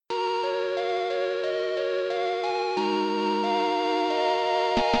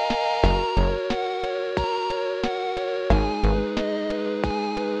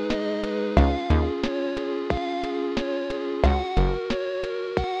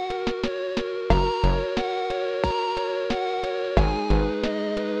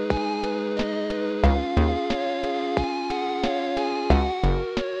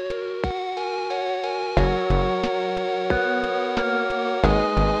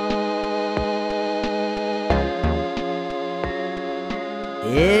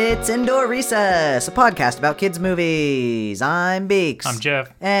It's Indoor Recess, a podcast about kids' movies. I'm Beaks. I'm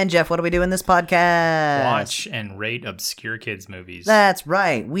Jeff. And Jeff, what do we do in this podcast? Watch and rate obscure kids' movies. That's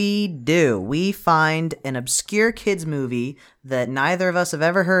right, we do. We find an obscure kids' movie that neither of us have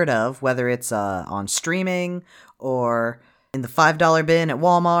ever heard of, whether it's on streaming or in the $5 bin at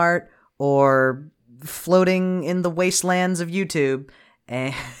Walmart or floating in the wastelands of YouTube.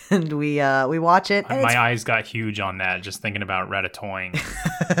 And we watch it. And my eyes got huge on that just thinking about Ratatouille.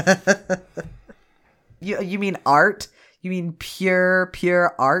 You mean art? You mean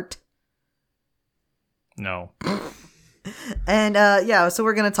pure art? No. And so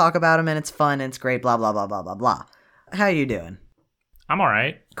we're gonna talk about them, and it's fun, and it's great. Blah blah blah blah blah blah. How you doing? I'm all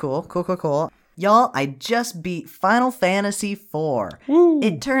right. Cool. Y'all, I just beat Final Fantasy IV. Woo.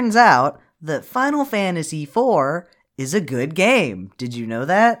 It turns out that Final Fantasy IV is a good game. Did you know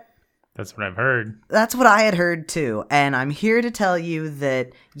that? That's what I've heard. That's what I had heard too, and I'm here to tell you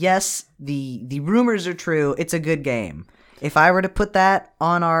that yes, the rumors are true. It's a good game. If I were to put that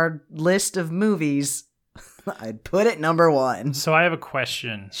on our list of movies, I'd put it number 1. So I have a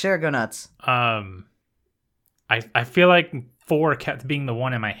question. Sure, go nuts. I feel like 4 kept being the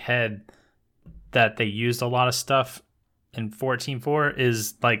one in my head that they used a lot of stuff in 14.4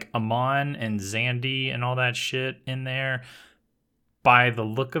 is like Amon and Zandy and all that shit in there. By the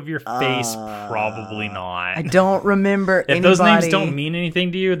look of your face, probably not. I don't remember if those names don't mean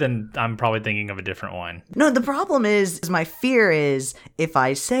anything to you, then I'm probably thinking of a different one. No, the problem is my fear is if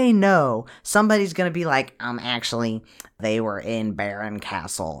I say no, somebody's going to be like, actually, they were in Baron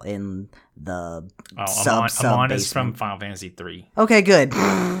Castle in the sub Amon is from Final Fantasy 3. Okay, good.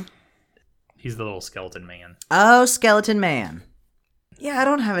 He's the little skeleton man. Oh, skeleton man. Yeah, I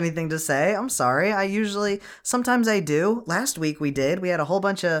don't have anything to say. I'm sorry. Sometimes I do. Last week we did. We had a whole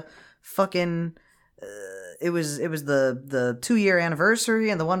bunch of fucking, it was the 2-year anniversary,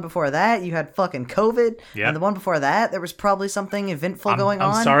 and the one before that you had fucking COVID. Yep. And the one before that there was probably something eventful going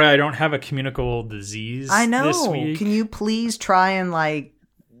on. I'm sorry I don't have a communicable disease I know. This week. Can you please try and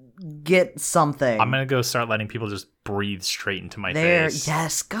get something? I'm going to go start letting people just breathe straight into my face.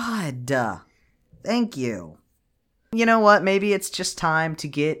 Yes, God. Thank you. You know what? Maybe it's just time to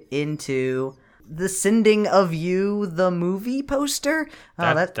get into the Sending of You, the movie poster.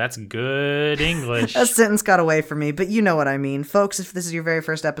 That's good English. That sentence got away from me, but you know what I mean. Folks, if this is your very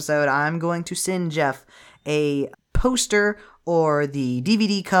first episode, I'm going to send Jeff a poster or the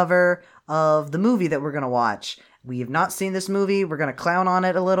DVD cover of the movie that we're going to watch. We have not seen this movie. We're going to clown on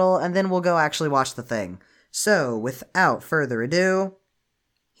it a little, and then we'll go actually watch the thing. So, without further ado,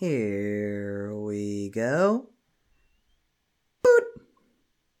 here we go. Boot.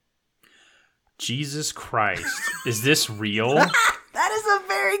 Jesus Christ. Is this real? That is a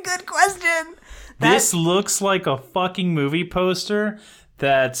very good question. This looks like a fucking movie poster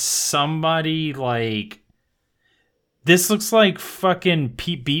that somebody This looks like fucking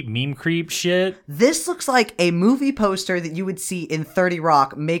Pete Beat meme creep shit. This looks like a movie poster that you would see in 30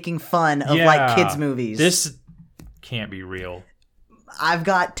 Rock making fun of kids' movies. This can't be real. I've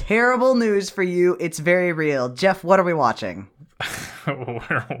got terrible news for you. It's very real. Jeff, what are we watching?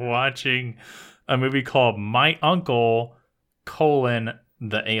 We're watching a movie called My Uncle,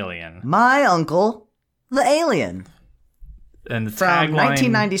 the Alien. My Uncle, the Alien. And the from tagline,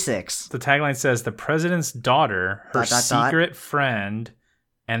 1996. The tagline says, the president's daughter, her secret friend,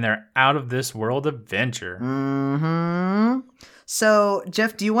 and their out-of-this-world adventure. Mm-hmm. So,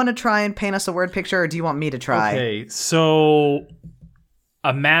 Jeff, do you want to try and paint us a word picture, or do you want me to try? Okay, so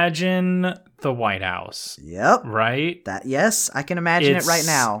imagine the White House. Yep. Right? Yes, I can imagine it right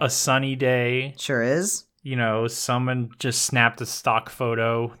now. A sunny day. Sure is. You know, someone just snapped a stock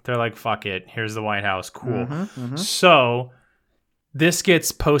photo. They're like, fuck it. Here's the White House. Cool. Mm-hmm. So this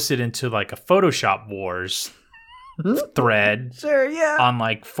gets posted into a Photoshop Wars thread. Sure, yeah. On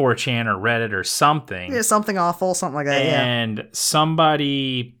 4chan or Reddit or something. Yeah, something awful, something like that, and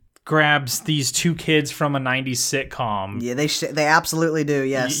somebody grabs these 2 kids from a 90s sitcom. Yeah, they absolutely do,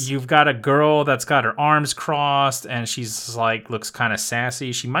 yes. You've got a girl that's got her arms crossed, and she's looks kind of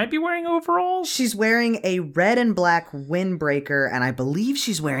sassy. She might be wearing overalls. She's wearing a red and black windbreaker, and I believe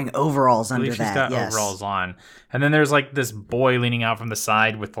she's wearing overalls under that. She's got overalls on. And then there's this boy leaning out from the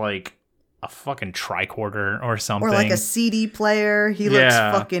side with a fucking tricorder or something. Or a CD player. He looks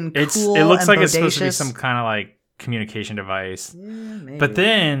fucking cool. It looks and like bodacious. It's supposed to be some kind of communication device. Yeah, maybe. But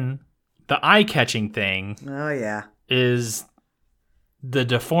then the eye-catching thing is the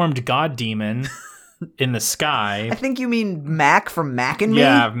deformed god demon in the sky. I think you mean Mac from Mac and Me?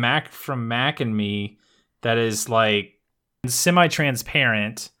 Yeah, Mac from Mac and Me that is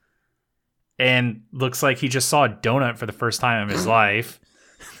semi-transparent and looks like he just saw a donut for the first time in his life.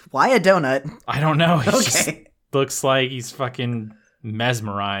 Why a donut? I don't know. He just Okay. looks like he's fucking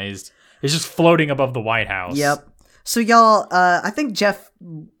mesmerized. He's just floating above the White House. Yep. So y'all, I think Jeff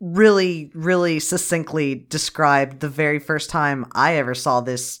really, really succinctly described the very first time I ever saw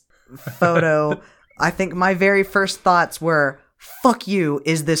this photo. I think my very first thoughts were, fuck you,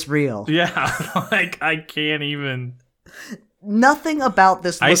 is this real? Yeah, like I can't even. Nothing about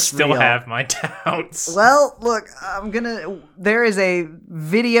this looks I still real. have my doubts. Well, look, there is a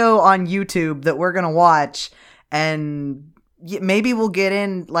video on YouTube that we're gonna watch, and maybe we'll get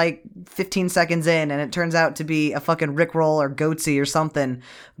in like 15 seconds in, and it turns out to be a fucking Rickroll or Goatsy or something.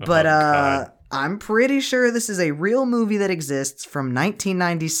 But God. I'm pretty sure this is a real movie that exists from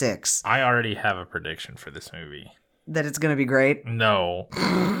 1996. I already have a prediction for this movie. That it's gonna be great. No.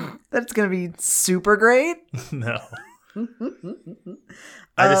 That it's gonna be super great. No.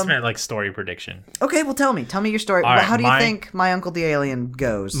 I just meant like story prediction. Okay, well tell me your story. All right, How do you think My Uncle the Alien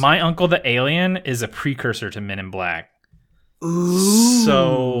goes? My Uncle the Alien is a precursor to Men in Black. Ooh.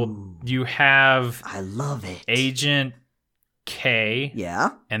 So you have I love it. Agent K,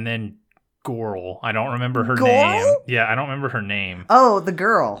 Yeah. and then Gorl. I don't remember her Gorl? name. Yeah, I don't remember her name. Oh, the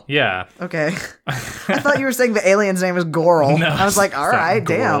girl. Yeah. Okay. I thought you were saying the alien's name was Gorl. No, I was like, all it's not right,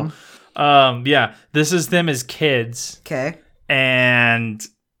 Gorl. damn. Yeah, this is them as kids, Okay. and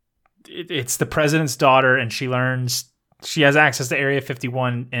it's the president's daughter, and she has access to Area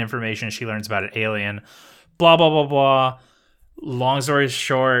 51 information. She learns about an alien. Blah blah blah blah. Long story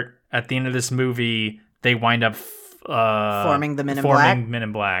short, at the end of this movie, they wind up Forming the Men in forming Black? Men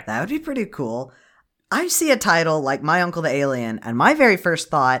in Black. That would be pretty cool. I see a title like My Uncle the Alien, and my very first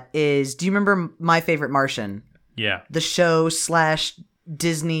thought is, do you remember My Favorite Martian? Yeah. The show /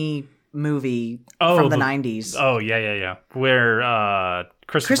 Disney movie Oh, from the 90s. Oh yeah. Where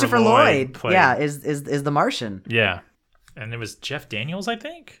Christopher Lloyd played. yeah, is the Martian. Yeah. And it was Jeff Daniels, I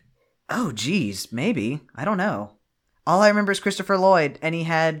think. Oh, geez, maybe. I don't know. All I remember is Christopher Lloyd, and he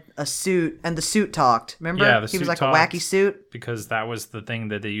had a suit, and the suit talked. Remember? Yeah, the he was suit like talked. a wacky suit. Because that was the thing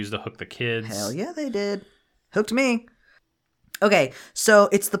that they used to hook the kids. Hell yeah, they did. Hooked me. Okay, so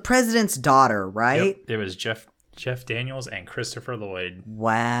it's the president's daughter, right? Yep. It was Jeff Daniels and Christopher Lloyd.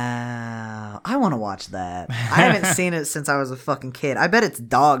 Wow. I want to watch that. I haven't seen it since I was a fucking kid. I bet it's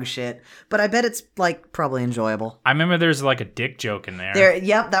dog shit, but I bet it's like probably enjoyable. I remember there's like a dick joke in there.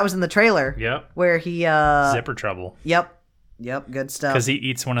 Yep, that was in the trailer. Yep. Where he Zipper trouble. Yep, good stuff. Because he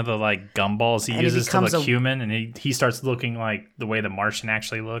eats one of the like gumballs he And he uses to becomes look a- human, and he starts looking like the way the Martian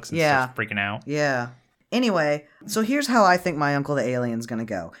actually looks and Yeah. starts freaking out. Yeah. Anyway, so here's how I think My Uncle the Alien's gonna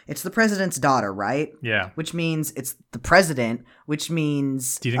go. It's the president's daughter, right? Yeah. Which means it's the president, which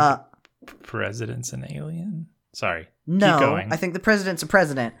means Do you think the president's an alien? Sorry. no, Keep going. I think the president's a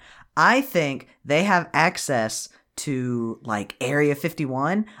president. I think they have access to like Area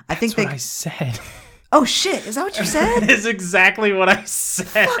 51. I think That's they what I said. Oh shit, is that what you said? That is exactly what I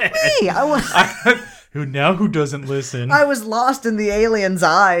said. Fuck me. Who doesn't listen? I was lost in the alien's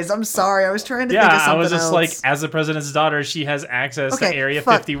eyes. I'm sorry. I was trying to think of something I was just else. like, as the president's daughter, she has access to Area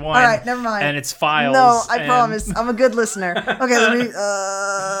fuck. 51. All right, never mind. And its files. No, I and- promise. I'm a good listener. Okay, let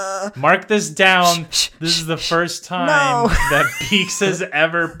me Mark this down. Shh, This is the first time No. that Peaks has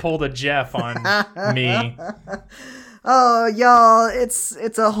ever pulled a Jeff on me. Oh, y'all,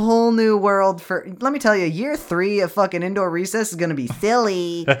 it's a whole new world for. Let me tell you, year 3 of fucking Indoor Recess is gonna be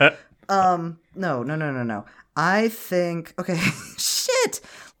silly. No. I think. Okay, shit.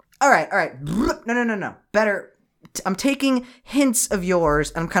 All right. No. Better. I'm taking hints of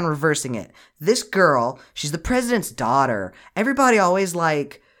yours and I'm kind of reversing it. This girl, she's the president's daughter. Everybody always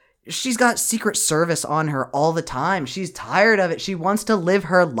like. She's got Secret Service on her all the time. She's tired of it. She wants to live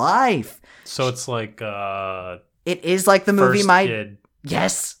her life. So it's like It is like the movie First My Kid.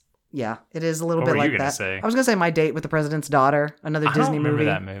 Yes. Yeah, it is a little What bit were like you gonna that. say? I was gonna say My Date with the President's Daughter, another I Disney don't remember movie.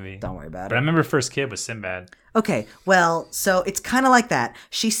 that movie. Don't worry about But I it. remember First Kid with Sinbad. Okay, well, so it's kind of like that.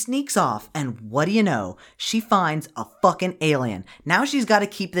 She sneaks off, and what do you know? She finds a fucking alien. Now she's got to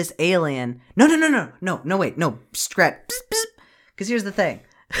keep this alien. No, wait, Strat. Because here's the thing.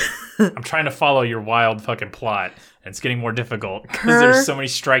 I'm trying to follow your wild fucking plot, and it's getting more difficult because Her- there's so many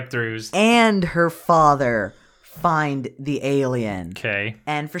strike throughs. And her father find the alien. Okay.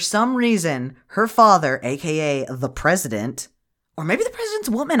 And for some reason, her father, aka the president, or maybe the president's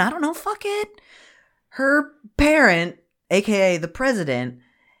woman, I don't know, fuck it. Her parent, aka the president,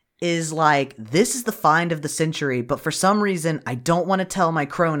 is like, this is the find of the century, but for some reason, I don't want to tell my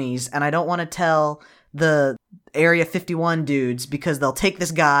cronies, and I don't want to tell the Area 51 dudes, because they'll take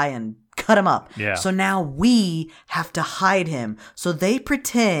this guy and cut him up. Yeah. So now we have to hide him. So they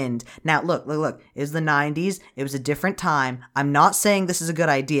pretend. Now, look. It was the 90s. It was a different time. I'm not saying this is a good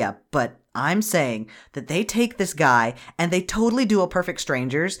idea, but I'm saying that they take this guy and they totally do a Perfect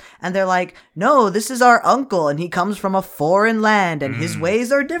Strangers, and they're like, no, this is our uncle and he comes from a foreign land and his ways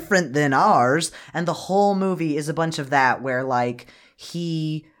are different than ours. And the whole movie is a bunch of that where like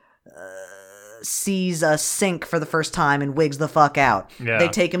he sees a sink for the first time and wigs the fuck out. Yeah. They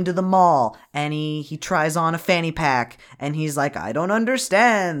take him to the mall and he tries on a fanny pack and he's like, I don't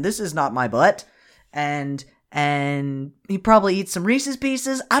understand. This is not my butt. And he probably eats some Reese's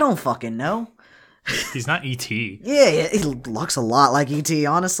Pieces. I don't fucking know. He's not E.T. Yeah, he looks a lot like E.T.,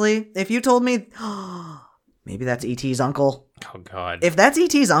 honestly. If you told me, maybe that's E.T.'s uncle. Oh, God. If that's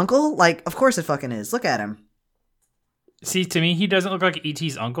E.T.'s uncle, like, of course it fucking is. Look at him. See, to me, he doesn't look like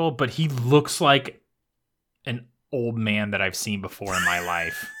E.T.'s uncle, but he looks like an old man that I've seen before in my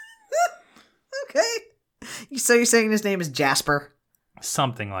life. Okay. So you're saying his name is Jasper?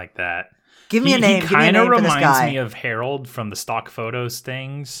 Something like that. Give me a name. He Give me a kind of name for this reminds guy. me of Harold from the stock photos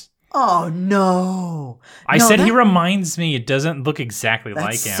things. Oh, no. I said he reminds me. It doesn't look exactly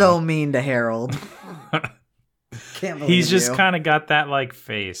like That's him. so mean to Harold. Can't believe He's just you. kind of got that like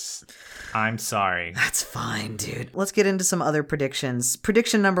face. I'm sorry. That's fine, dude. Let's get into some other predictions.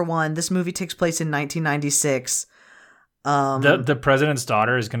 Prediction number 1, this movie takes place in 1996. The president's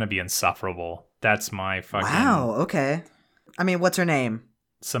daughter is going to be insufferable. That's my fucking... Wow, okay. I mean, what's her name?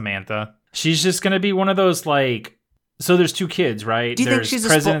 Samantha. She's just going to be one of those like... So there's 2 kids, right? Do you think there's she's a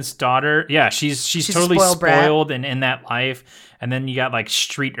president's daughter. Yeah, she's a totally spoiled brat? spoiled and in that life. And then you got like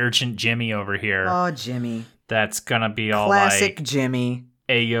street urchin Jimmy over here. Oh, Jimmy. That's going to be all Classic like... Jimmy.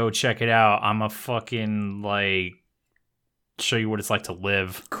 Hey, yo, check it out. I'm a fucking, like, show you what it's like to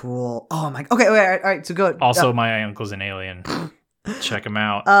live. Cool. Oh, my... Okay, all right, so go... Also, my uncle's an alien. Check him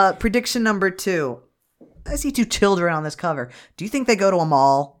out. Prediction number 2. I see 2 children on this cover. Do you think they go to a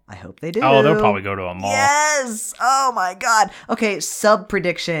mall? I hope they do. Oh, they'll probably go to a mall. Yes! Oh, my God. Okay,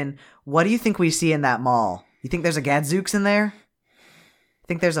 sub-prediction. What do you think we see in that mall? You think there's a Gadzooks in there?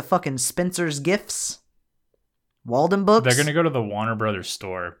 Think there's a fucking Spencer's Gifts? Walden Books? They're going to go to the Warner Brothers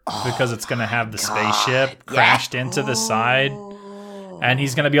store because it's going to have the spaceship crashed into the side. And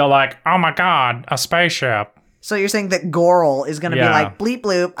he's going to be all like, oh my God, a spaceship. So you're saying that Goral is going to be like, bleep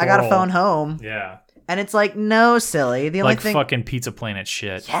bloop, I got to phone home. Yeah. And it's like, no, silly. The only Like thing... fucking Pizza Planet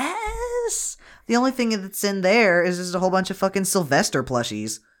shit. Yes! The only thing that's in there is just a whole bunch of fucking Sylvester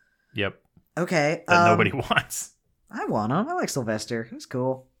plushies. Yep. Okay. That nobody wants. I want him. I like Sylvester. He's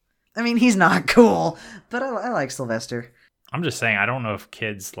cool. I mean, he's not cool, but I like Sylvester. I'm just saying, I don't know if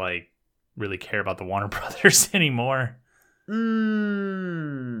kids, like, really care about the Warner Brothers anymore.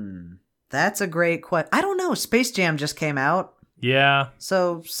 That's a great question. I don't know. Space Jam just came out. Yeah.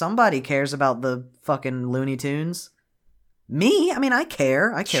 So somebody cares about the fucking Looney Tunes. Me? I mean, I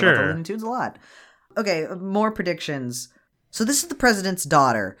care. I care about the Looney Tunes a lot. Okay, more predictions. So this is the president's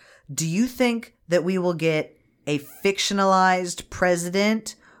daughter. Do you think that we will get a fictionalized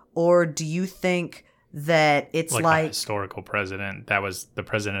president, or do you think that it's like a historical president that was the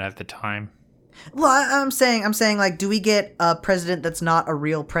president at the time? Well, I'm saying like, do we get a president that's not a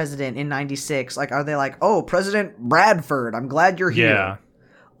real president in 96? Like, are they like, oh, President Bradford, I'm glad you're here. Yeah.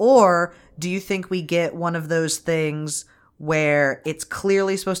 Or do you think we get one of those things where it's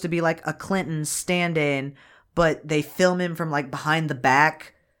clearly supposed to be like a Clinton stand-in, but they film him from like behind the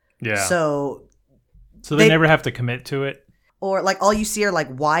back? Yeah. So they never have to commit to it? Or like all you see are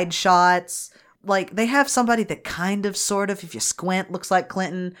like wide shots. Like, they have somebody that kind of, sort of, if you squint, looks like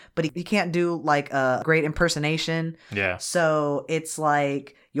Clinton, but he can't do, like, a great impersonation. Yeah. So it's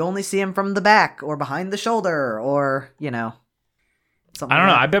like, you only see him from the back, or behind the shoulder, or, you know. Something I don't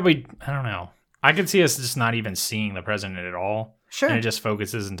know. like I don't know. I could see us just not even seeing the president at all. Sure. And it just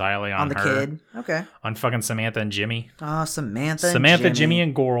focuses entirely on the her. kid. Okay. On fucking Samantha and Jimmy. Oh, Samantha, Jimmy,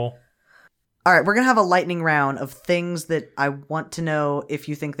 and Goral. All right, we're going to have a lightning round of things that I want to know if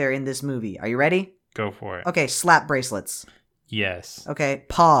you think they're in this movie. Are you ready? Go for it. Okay, slap bracelets. Yes. Okay,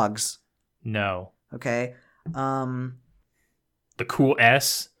 pogs. No. Okay. The cool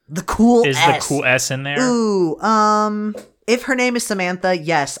S? The cool Is S. the cool S in there? Ooh, if her name is Samantha,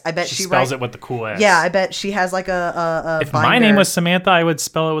 yes, I bet she spells it with the cool S. Yeah, I bet she has like a If binder. my name was Samantha, I would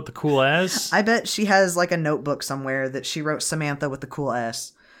spell it with the cool S. I bet she has like a notebook somewhere that she wrote Samantha with the cool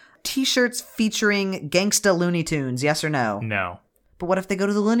S. T-shirts featuring Gangsta Looney Tunes, yes or no? No. But what if they go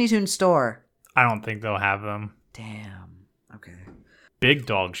to the Looney Tunes store? I don't think they'll have them. Damn. Okay. Big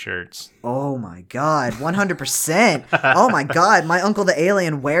dog shirts. Oh my god, 100%. Oh my god, my uncle the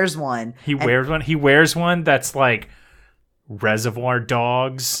alien wears one. He wears one. He wears one that's like Reservoir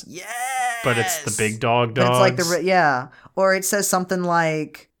Dogs. Yes! But it's the big dog But dogs. it's like yeah. Or it says something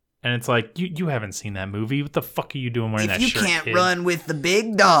like, and it's like, you haven't seen that movie. What the fuck are you doing wearing if that you shirt, can't kid? run with the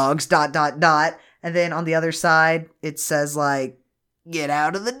big dogs, ... And then on the other side, it says like, get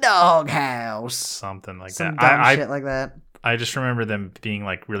out of the doghouse. Something like Some that. dumb shit like that. I just remember them being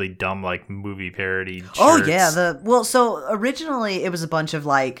like really dumb, like movie parody shirts. Oh yeah, so originally it was a bunch of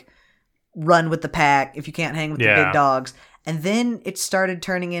like, run with the pack if you can't hang with the big dogs, and then it started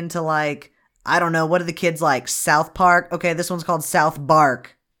turning into like, I don't know, what are the kids like? South Park? Okay, this one's called South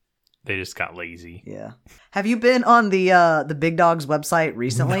Bark. They just got lazy. Yeah. Have you been on the Big Dogs website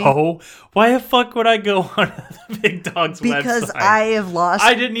recently? No. Why the fuck would I go on the Big Dogs website? Because I have lost...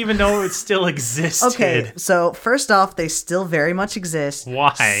 I didn't even know it still existed. Okay, so first off, they still very much exist.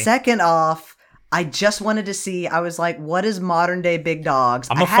 Why? Second off, I just wanted to see, I was like, what is modern day Big Dogs?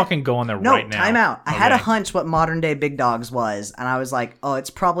 I'm gonna fucking go on there right now. No, time out. I had a hunch what modern day Big Dogs was, and I was like, oh,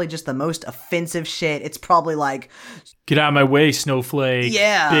 it's probably just the most offensive shit. It's probably like... Get out of my way, Snowflake.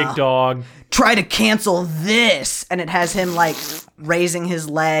 Yeah. Big dog. Try to cancel this. And it has him like raising his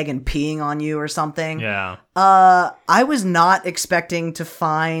leg and peeing on you or something. Yeah. I was not expecting to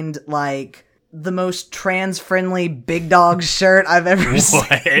find like the most trans-friendly Big Dogs shirt I've ever seen.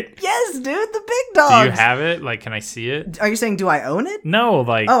 What? Yes, dude, the Big Dogs. Do you have it? Like, can I see it? Are you saying, do I own it? No,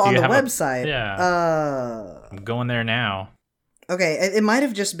 like... Oh, do on you the have website. Yeah. I'm going there now. Okay, it might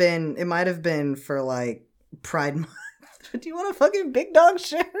have just been... It might have been for, like, Pride Month. Do you want a fucking Big Dog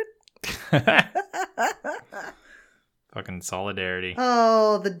shirt? Fucking solidarity.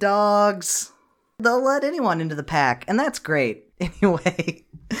 Oh, the dogs. They'll let anyone into the pack, and that's great. Anyway,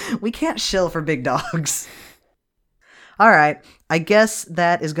 we can't shill for big dogs. All right, I guess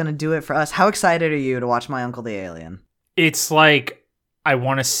that is going to do it for us. How excited are you to watch My Uncle the Alien? It's like, I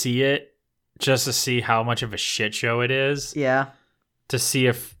want to see it just to see how much of a shit show it is. Yeah. To see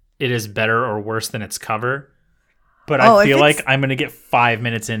if it is better or worse than its cover. But I feel like I'm going to get 5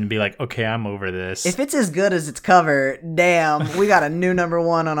 minutes in and be like, okay, I'm over this. If it's as good as its cover, damn, we got a new number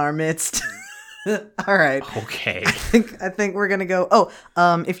one on our midst. All right. Okay. I think we're gonna go.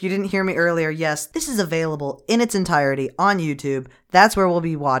 If you didn't hear me earlier, yes, this is available in its entirety on YouTube. That's where we'll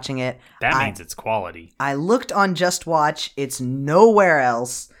be watching it. That means it's quality. I looked on Just Watch. It's nowhere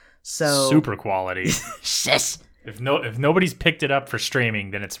else. So super quality. Shush. If nobody's picked it up for streaming,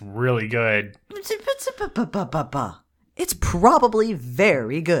 then it's really good. It's probably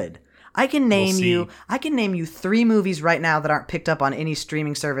very good. I can name you 3 movies right now that aren't picked up on any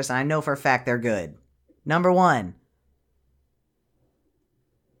streaming service, and I know for a fact they're good. Number 1.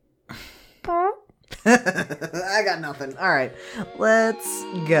 I got nothing. All right, let's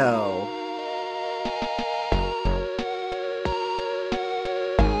go.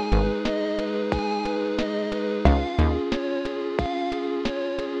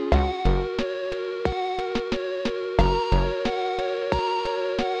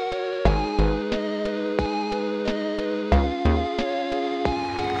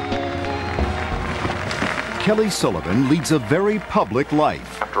 Kelly Sullivan leads a very public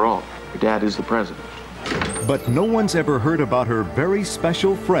life. After all, your dad is the president. But no one's ever heard about her very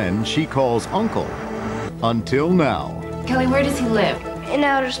special friend she calls Uncle. Until now. Kelly, where does he live? In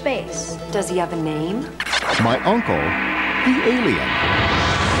outer space. Does he have a name? My uncle, the alien.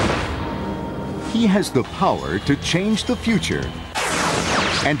 He has the power to change the future.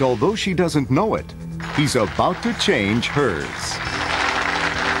 And although she doesn't know it, he's about to change hers.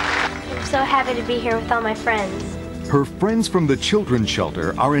 I'm so happy to be here with all my friends. Her friends from the children's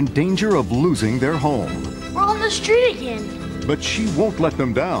shelter are in danger of losing their home. We're on the street again. But she won't let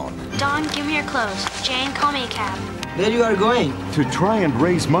them down. Dawn, give me your clothes. Jane, call me a cab. Where you are going? To try and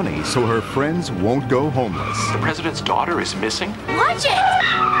raise money so her friends won't go homeless. The president's daughter is missing? Watch it!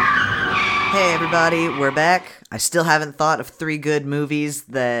 Hey everybody, we're back. I still haven't thought of 3 good movies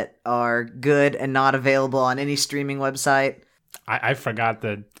that are good and not available on any streaming website. I forgot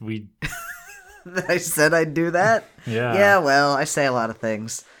that we... That I said I'd do that? Yeah. Yeah, well, I say a lot of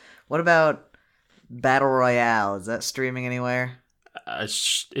things. What about Battle Royale? Is that streaming anywhere?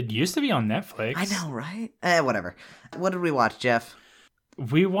 It used to be on Netflix. I know, right? Whatever. What did we watch, Jeff?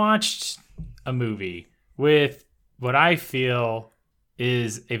 We watched a movie with what I feel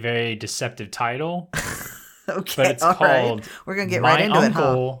is a very deceptive title. Okay, but it's all called right. We're going to get right into it, huh? My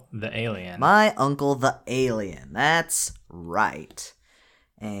Uncle the Alien. My Uncle the Alien. That's right.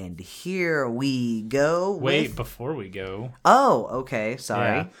 And here we go. Wait, before we go. Oh, okay.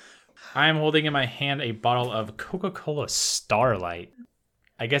 Sorry. Yeah. I am holding in my hand a bottle of Coca-Cola Starlight.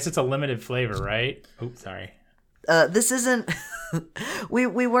 I guess it's a limited flavor, right? Oops, sorry. This isn't. we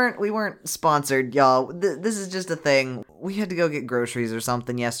weren't sponsored, y'all. This is just a thing. We had to go get groceries or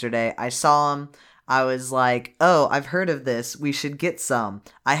something yesterday. I saw them. I was like, oh, I've heard of this. We should get some.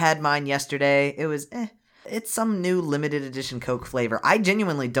 I had mine yesterday. It was It's some new limited edition Coke flavor. I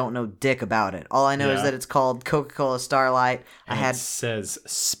genuinely don't know dick about it. All I know is that it's called Coca-Cola Starlight. And it says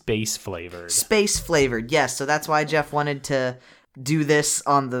space flavored. Space flavored, yes. So that's why Jeff wanted to do this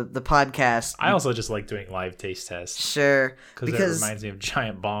on the podcast. I also just like doing live taste tests. Sure. Because it reminds me of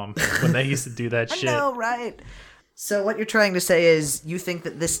Giant Bomb when they used to do that shit. I know, right? So what you're trying to say is you think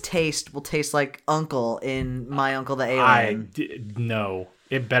that this taste will taste like Uncle in My Uncle the Alien? No,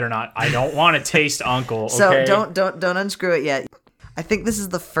 it better not. I don't want to taste Uncle. So okay? don't unscrew it yet. I think this is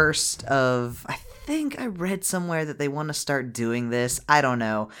the first of. I think I read somewhere that they want to start doing this. I don't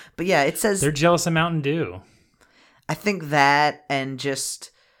know, but yeah, it says they're jealous of Mountain Dew. I think that, and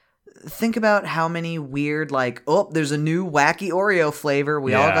just think about how many weird, like, oh, there's a new wacky Oreo flavor.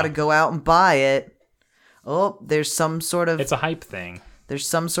 We all got to go out and buy it. Oh, there's some sort of... It's a hype thing. There's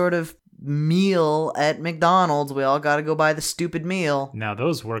some sort of meal at McDonald's. We all got to go buy the stupid meal. Now,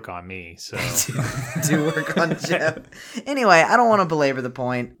 those work on me, so... do work on Jeff. Anyway, I don't want to belabor the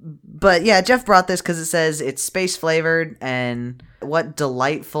point. But yeah, Jeff brought this because it says it's space flavored, and what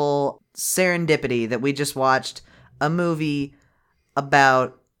delightful serendipity that we just watched a movie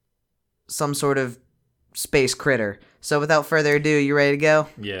about some sort of space critter. So without further ado, you ready to go?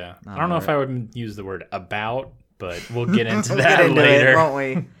 Yeah. I don't know if I would use the word about, but we'll get into we'll that get into later. It, won't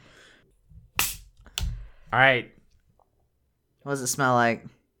we? All right. What does it smell like?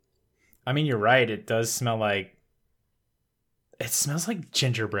 I mean, you're right. It does smell like... It smells like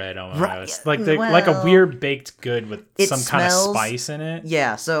gingerbread almost. Right. Like a weird baked good with some kind of smells, spice in it.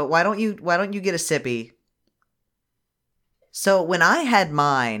 Yeah, so why don't you get a sippy? So when I had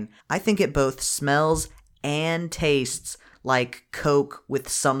mine, I think it both smells and tastes like Coke with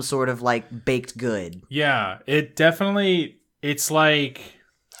some sort of like baked good. Yeah, it definitely, it's like,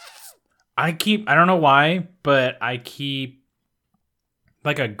 I don't know why, but I keep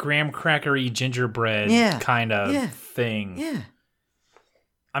like a graham crackery gingerbread kind of thing. Yeah.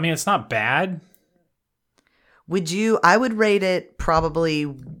 I mean, it's not bad. I would rate it probably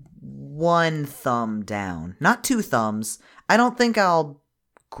 1 thumb down, not 2 thumbs. I don't think I'll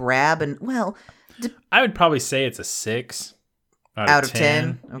grab I would probably say it's a 6 out of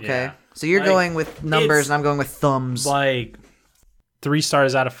 10. Okay. Yeah. So you're going with numbers and I'm going with thumbs. Like 3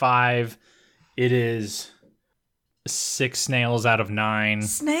 stars out of 5. It is 6 snails out of 9.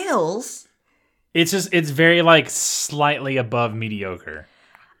 Snails? It's very like slightly above mediocre.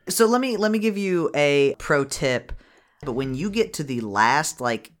 So let me give you a pro tip. But when you get to the last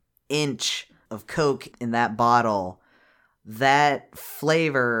like inch of Coke in that bottle, that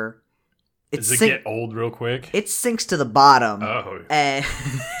flavor Does it get old real quick? It sinks to the bottom. Oh.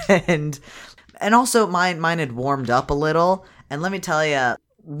 And also mine had warmed up a little. And let me tell you,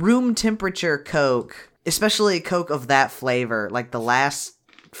 room temperature Coke, especially Coke of that flavor, like the last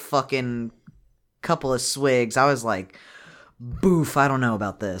fucking couple of swigs, I was like, boof, I don't know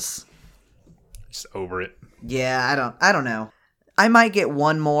about this. Just over it. Yeah, I don't know. I might get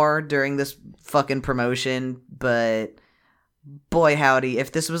one more during this fucking promotion, but boy howdy,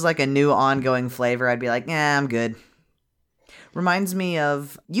 if this was like a new ongoing flavor, I'd be like, I'm good. Reminds me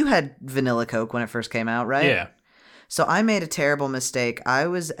of, you had vanilla Coke when it first came out, right? Yeah. So I made a terrible mistake. I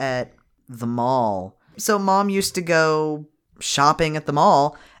was at the mall. So Mom used to go shopping at the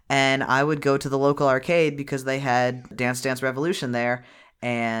mall, and I would go to the local arcade because they had Dance Dance Revolution there.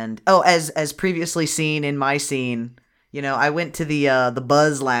 And as previously seen in my scene, I went to the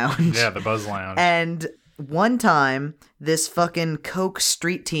Buzz Lounge. Yeah, the Buzz Lounge. And one time, this fucking Coke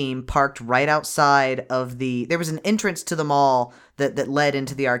street team parked right outside of there was an entrance to the mall that led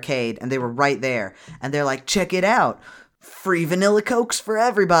into the arcade, and they were right there. And they're like, check it out. Free vanilla Cokes for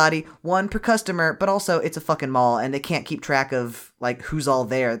everybody. 1 per customer, but also it's a fucking mall, and they can't keep track of, like, who's all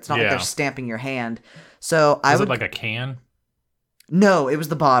there. It's not like they're stamping your hand. So Was it like a can? No, it was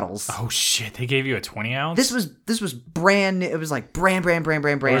the bottles. Oh shit! They gave you a 20 ounce. This was brand new. It was like brand. Or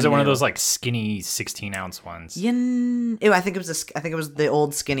was it one of those like skinny 16 ounce ones? I think it was the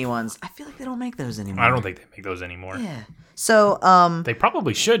old skinny ones. I feel like they don't make those anymore. I don't think they make those anymore. Yeah. So they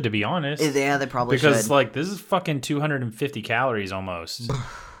probably should, to be honest. Yeah, they probably should. Because like this is fucking 250 calories almost.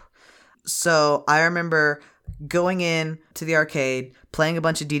 So I remember going in to the arcade, playing a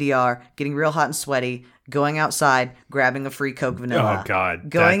bunch of DDR, getting real hot and sweaty, going outside, grabbing a free Coke Vanilla. Oh, God.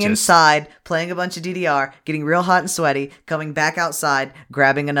 Going inside, playing a bunch of DDR, getting real hot and sweaty, coming back outside,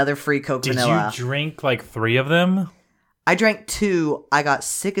 grabbing another free Coke Vanilla. Did you drink like 3 of them? I drank 2. I got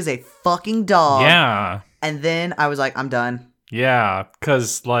sick as a fucking dog. Yeah. And then I was like, I'm done. Yeah,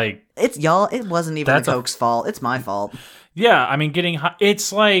 because, like... It's y'all, it wasn't even That's the Coke's fault. It's my fault. Yeah, I mean, getting hot...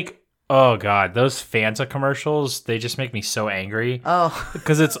 It's like... Oh, God, those Fanta commercials, they just make me so angry. Oh.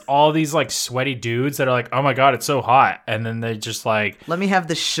 Because it's all these, like, sweaty dudes that are like, oh, my God, it's so hot. And then they just, like... Let me have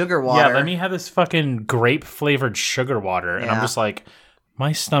the sugar water. Yeah, let me have this fucking grape-flavored sugar water. And I'm Yeah. just like,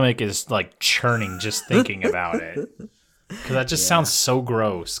 my stomach is, like, churning just thinking about it. Because that just sounds so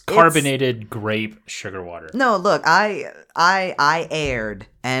gross. Carbonated grape sugar water. No, look, I erred,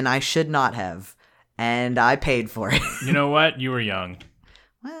 and I should not have. And I paid for it. You know what? You were young.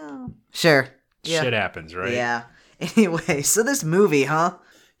 Well, sure. Yeah. Shit happens, right? Yeah. Anyway, so this movie, huh?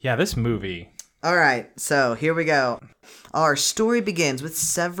 Yeah, this movie. All right, so here we go. Our story begins with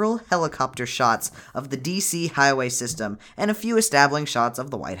several helicopter shots of the DC highway system and a few establishing shots of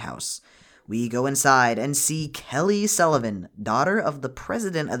the White House. We go inside and see Kelly Sullivan, daughter of the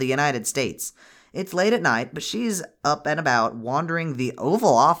President of the United States. It's late at night, but she's up and about wandering the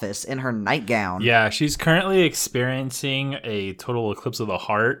Oval Office in her nightgown. Yeah, she's currently experiencing a total eclipse of the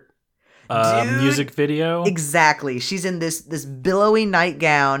heart Dude, music video. Exactly. She's in this billowy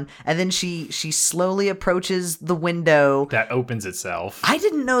nightgown, and then she slowly approaches the window. That opens itself. I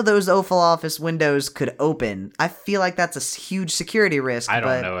didn't know those Oval Office windows could open. I feel like that's a huge security risk. I don't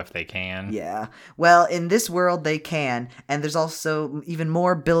but know if they can. Yeah. Well, in this world, they can, and there's also even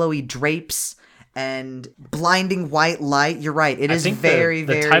more billowy drapes and blinding white light. You're right. It is very,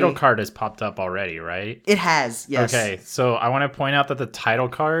 the very... title card has popped up already, right? It has, yes. Okay, so I want to point out that the title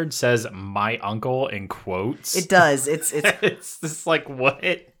card says "my uncle" in quotes. It does. It's It's just like, what?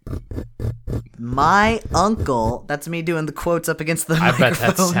 my uncle. That's me doing the quotes up against the I microphone.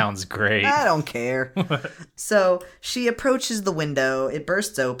 bet that sounds great. I don't care. So she approaches the window, it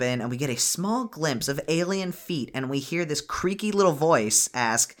bursts open, and we get a small glimpse of alien feet, and we hear this creaky little voice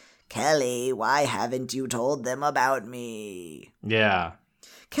ask, Kelly, why haven't you told them about me? Yeah.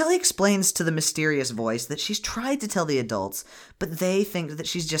 Kelly explains to the mysterious voice that she's tried to tell the adults, but they think that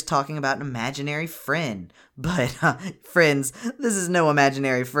she's just talking about an imaginary friend. But, friends, this is no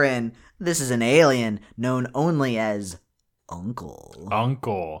imaginary friend. This is an alien known only as Uncle.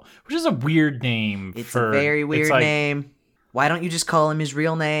 Uncle, which is a weird name. It's a very weird name. Why don't you just call him his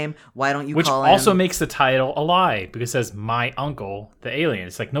real name? Why don't you call him... Which also makes the title a lie, because it says, my uncle, the alien.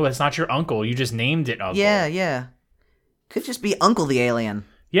 It's like, no, that's not your uncle. You just named it Uncle. Yeah. Could just be Uncle the Alien.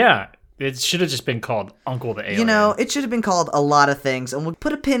 Yeah, it should have just been called Uncle the Alien. You know, it should have been called a lot of things, and we'll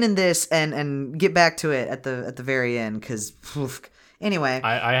put a pin in this and get back to it at the very end, because... Anyway.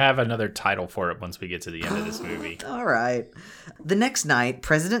 I have another title for it once we get to the end of this movie. All right. The next night,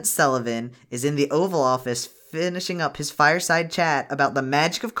 President Sullivan is in the Oval Office finishing up his fireside chat about the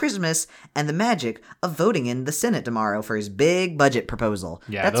magic of Christmas and the magic of voting in the Senate tomorrow for his big budget proposal.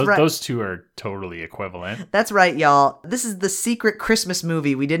 Yeah, those two are totally equivalent. That's right, y'all. This is the secret Christmas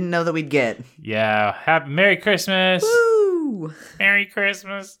movie we didn't know that we'd get. Yeah, Merry Christmas. Woo! Merry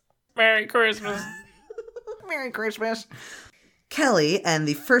Christmas. Merry Christmas. Merry Christmas. Kelly and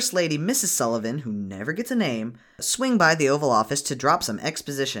the First Lady, Mrs. Sullivan, who never gets a name, swing by the Oval Office to drop some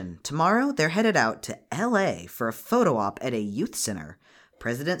exposition. Tomorrow, they're headed out to L.A. for a photo op at a youth center.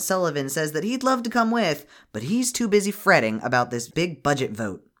 President Sullivan says that he'd love to come with, but he's too busy fretting about this big budget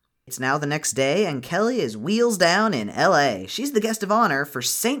vote. It's now the next day, and Kelly is wheels down in L.A. She's the guest of honor for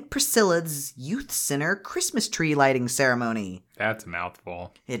St. Priscilla's Youth Center Christmas tree lighting ceremony. That's a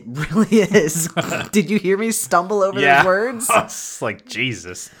mouthful. It really is. Did you hear me stumble over those words? It's like,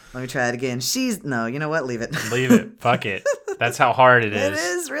 Jesus. Let me try it again. No, you know what? Leave it. Leave it. Fuck it. That's how hard it is. It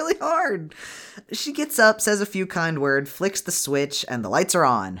is really hard. She gets up, says a few kind words, flicks the switch, and the lights are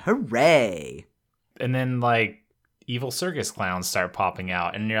on. Hooray. And then, like, evil circus clowns start popping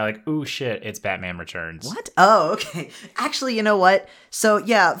out, and you're like, ooh, shit, it's Batman Returns. What? Oh, okay. Actually, you know what? So,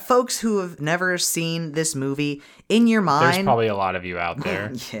 yeah, folks who have never seen this movie, in your mind... There's probably a lot of you out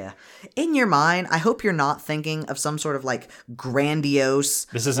there. Yeah. In your mind, I hope you're not thinking of some sort of, like, grandiose...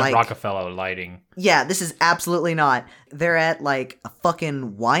 This isn't Rockefeller lighting. Yeah, this is absolutely not. They're at, like, a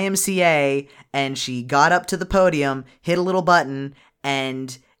fucking YMCA, and she got up to the podium, hit a little button,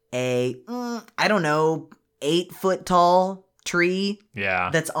 and I don't know... 8-foot tall tree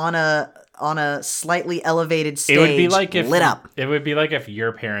that's on a slightly elevated stage. It would be like if lit up. It would be like if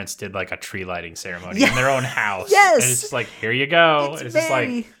your parents did like a tree lighting ceremony in their own house. Yes. And it's just like, here you go. It's just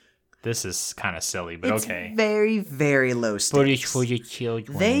like, this is kind of silly, but okay. Very, very low stakes. For your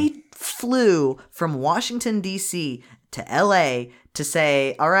children. They flew from Washington, D.C. to L.A. to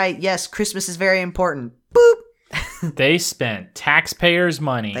say, all right, yes, Christmas is very important. Boop. They spent taxpayers'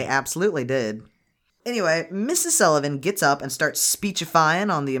 money. They absolutely did. Anyway, Mrs. Sullivan gets up and starts speechifying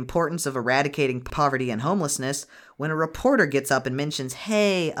on the importance of eradicating poverty and homelessness when a reporter gets up and mentions,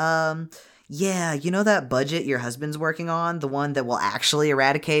 hey, yeah, you know that budget your husband's working on? The one that will actually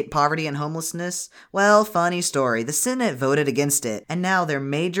eradicate poverty and homelessness? Well, funny story. The Senate voted against it, and now they're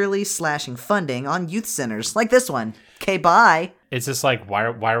majorly slashing funding on youth centers like this one. Okay, bye. It's just like, why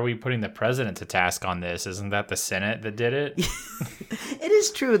are we putting the president to task on this? Isn't that the Senate that did it? It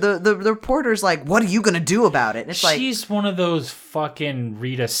is true. The reporter's like, what are you going to do about it? And it's like, she's one of those fucking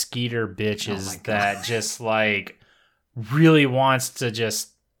Rita Skeeter bitches that just like really wants to just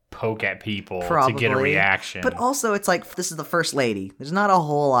poke at people to get a reaction. But also, it's like, this is the First Lady. There's not a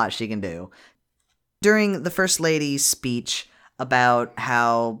whole lot she can do. During the First Lady's speech about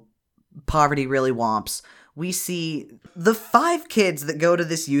how poverty really whomps, we see the 5 kids that go to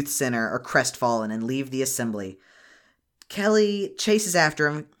this youth center are crestfallen and leave the assembly. Kelly chases after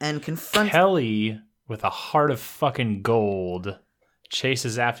him and confronts... Kelly, with a heart of fucking gold,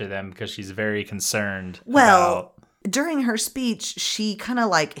 chases after them because she's very concerned about... During her speech, she kind of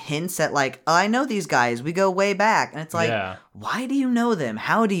like hints at like, I know these guys. We go way back. And it's like, Why do you know them?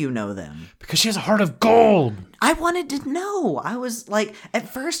 How do you know them? Because she has a heart of gold. I wanted to know. I was like, at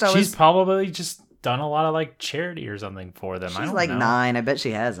first She's probably just done a lot of like charity or something for them. She's I don't like know. 9. I bet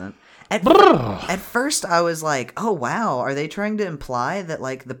she hasn't. At first, I was like, oh, wow. Are they trying to imply that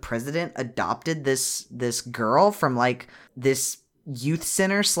like the president adopted this girl from like this youth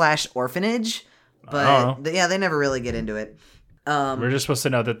center / orphanage? But yeah, they never really get into it. We're just supposed to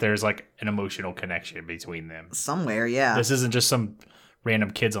know that there's like an emotional connection between them. Somewhere, yeah. This isn't just some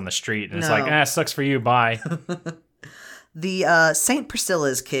random kids on the street and it's like, sucks for you, bye. The St.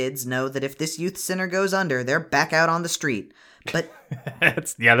 Priscilla's kids know that if this youth center goes under, they're back out on the street. But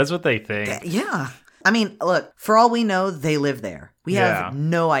that's what they think. Yeah. I mean, look, for all we know, they live there. We have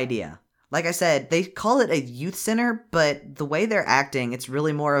no idea. Like I said, they call it a youth center, but the way they're acting, it's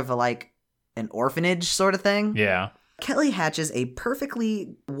really more of a like an orphanage sort of thing. Yeah. Kelly hatches a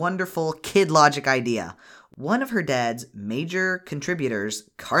perfectly wonderful kid logic idea. One of her dad's major contributors,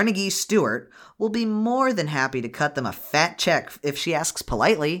 Carnegie Stewart, will be more than happy to cut them a fat check if she asks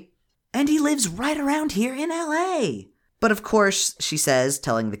politely. And he lives right around here in LA. But of course, she says,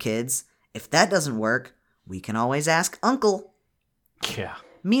 telling the kids, if that doesn't work, we can always ask Uncle. Yeah.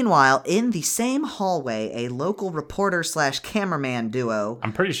 Meanwhile, in the same hallway, a local reporter / cameraman duo...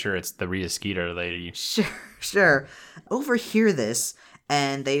 I'm pretty sure it's the Rita Skeeter lady. Sure. Overhear this,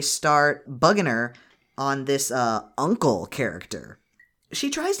 and they start bugging her on this Uncle character. She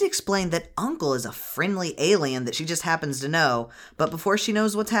tries to explain that Uncle is a friendly alien that she just happens to know, but before she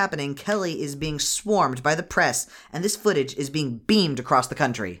knows what's happening, Kelly is being swarmed by the press, and this footage is being beamed across the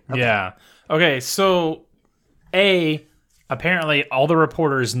country. Okay. Yeah. Okay, so apparently all the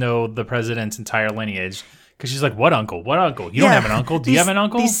reporters know the president's entire lineage, because she's like, what uncle? What uncle? You don't have an uncle? Do you have an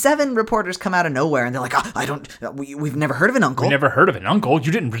uncle? These 7 reporters come out of nowhere, and they're like, we've never heard of an uncle. We never heard of an uncle.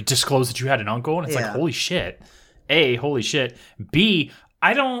 You didn't disclose that you had an uncle. And it's like, holy shit. A, holy shit. B,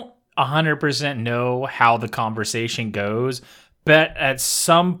 I don't 100% know how the conversation goes, but at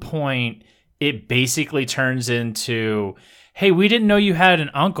some point, it basically turns into, hey, we didn't know you had an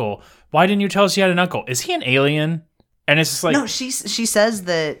uncle. Why didn't you tell us you had an uncle? Is he an alien? And it's just like, no, she says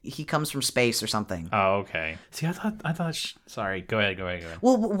that he comes from space or something. Oh, okay. See, I thought. Sorry, go ahead.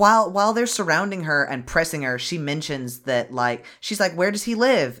 Well, while they're surrounding her and pressing her, she mentions that like she's like, where does he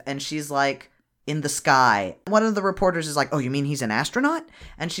live? And she's like, in the sky. One of the reporters is like, oh, you mean he's an astronaut?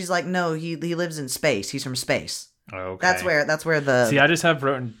 And she's like, no, he lives in space. He's from space. Okay. That's where the... See, I just have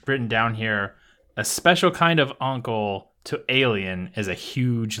written down here, a special kind of uncle to alien is a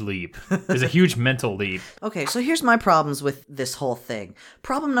huge leap. Is a huge mental leap. Okay, so here's my problems with this whole thing.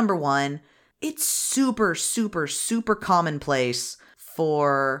 Problem number 1, it's super, super, super commonplace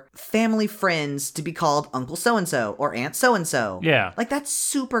for family friends to be called Uncle So-and-so or Aunt So-and-so. Yeah. Like, that's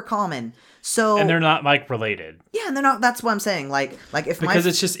super common. So... And they're not, like, related. Yeah, and they're not... That's what I'm saying. Like if because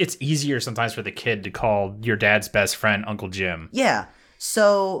it's easier sometimes for the kid to call your dad's best friend Uncle Jim. Yeah.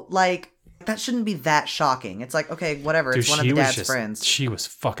 So, like... That shouldn't be that shocking. It's like, okay, whatever. Dude, it's one of the dad's friends. She was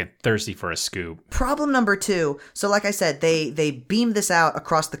fucking thirsty for a scoop. Problem number 2. So like I said, they beam this out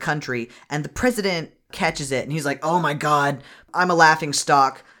across the country, and the president catches it, and he's like, oh my God, I'm a laughing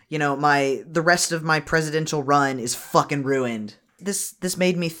stock. You know, the rest of my presidential run is fucking ruined. This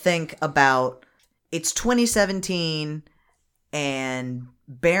made me think about, it's 2017, and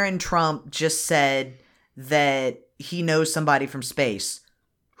Barron Trump just said that he knows somebody from space.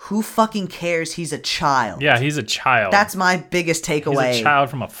 Who fucking cares? He's a child. Yeah, he's a child. That's my biggest takeaway. He's a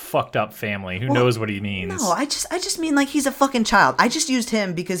child from a fucked up family. Who knows what he means? No, I just mean like he's a fucking child. I just used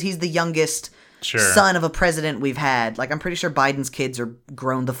him because he's the youngest son of a president we've had. Like, I'm pretty sure Biden's kids are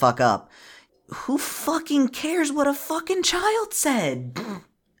grown the fuck up. Who fucking cares what a fucking child said?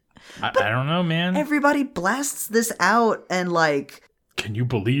 I don't know, man. Everybody blasts this out and like... Can you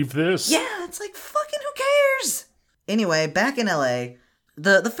believe this? Yeah, it's like, fucking who cares? Anyway, back in LA,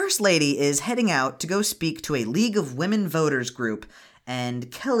 the First Lady is heading out to go speak to a League of Women Voters group,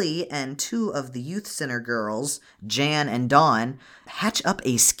 and Kelly and 2 of the youth center girls, Jan and Dawn, hatch up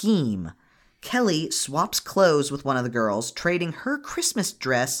a scheme. Kelly swaps clothes with one of the girls, trading her Christmas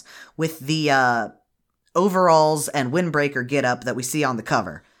dress with the overalls and windbreaker getup that we see on the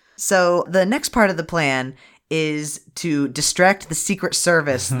cover. So the next part of the plan is to distract the Secret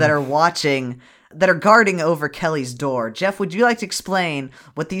Service that are guarding over Kelly's door. Jeff, would you like to explain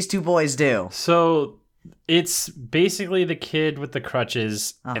what these 2 boys do? So it's basically the kid with the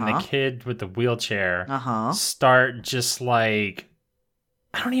crutches and the kid with the wheelchair start just like...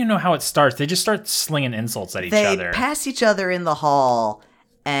 I don't even know how it starts. They just start slinging insults at each other. They pass each other in the hall,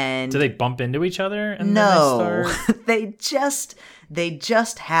 and... Do they bump into each other? And no. Then they start... they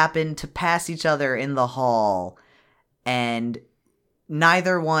just happen to pass each other in the hall, and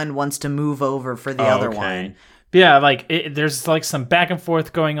neither one wants to move over for the other one. Yeah, like, there's, like, some back and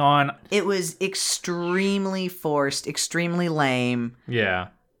forth going on. It was extremely forced, extremely lame. Yeah.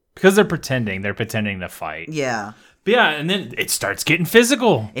 Because they're pretending to fight. Yeah. But yeah, and then it starts getting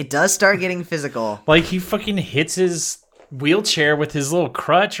physical. It does start getting physical. Like, he fucking hits his wheelchair with his little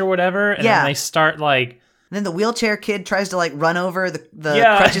crutch or whatever, and then they start, like... And then the wheelchair kid tries to, like, run over the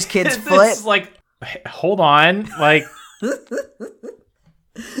crutches kid's foot. It's like, hold on, like...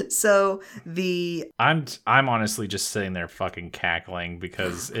 So, I'm honestly just sitting there fucking cackling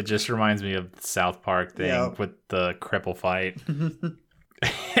because it just reminds me of the South Park thing with the cripple fight.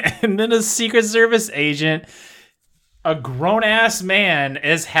 And then a Secret Service agent... A grown-ass man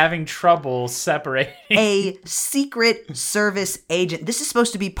is having trouble separating. A Secret Service agent. This is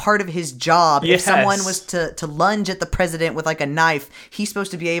supposed to be part of his job. Yes. If someone was to lunge at the president with, like, a knife, he's supposed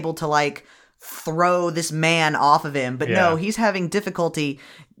to be able to, like, throw this man off of him. But no, he's having difficulty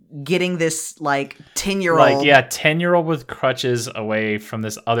getting this, like, 10-year-old. Like, 10-year-old with crutches away from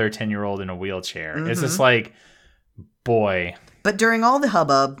this other 10-year-old in a wheelchair. Mm-hmm. It's just like, boy. But during all the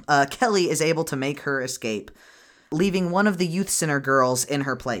hubbub, Kelly is able to make her escape, leaving one of the youth center girls in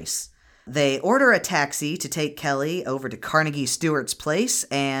her place. They order a taxi to take Kelly over to Carnegie Stewart's place,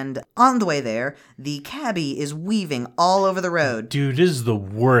 and on the way there, the cabbie is weaving all over the road. Dude, this is the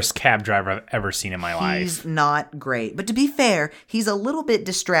worst cab driver I've ever seen in my life. He's not great. But to be fair, he's a little bit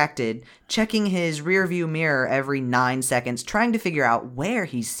distracted, checking his rearview mirror every 9 seconds, trying to figure out where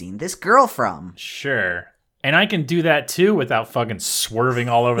he's seen this girl from. Sure. And I can do that too without fucking swerving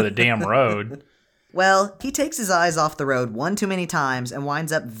all over the damn road. Well, he takes his eyes off the road one too many times and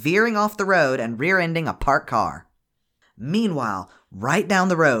winds up veering off the road and rear-ending a parked car. Meanwhile, right down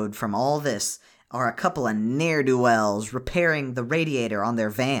the road from all this are a couple of ne'er-do-wells repairing the radiator on their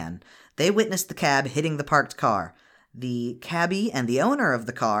van. They witness the cab hitting the parked car. The cabbie and the owner of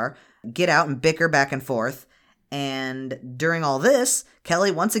the car get out and bicker back and forth, and during all this,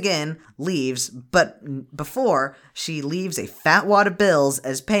 Kelly once again leaves, but before, she leaves a fat wad of bills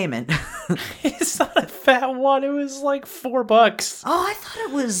as payment. It's not a fat wad, it was like $4. Oh, I thought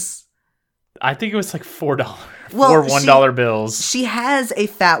it was... I think it was like $4. Well, or $1 bills. She has a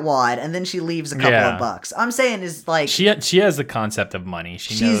fat wad, and then she leaves a couple of bucks. I'm saying is like... She has the concept of money.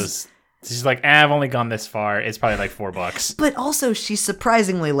 She knows... She's like, I've only gone this far. It's probably like $4. But also, she's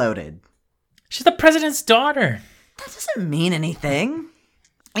surprisingly loaded. She's the president's daughter. That doesn't mean anything.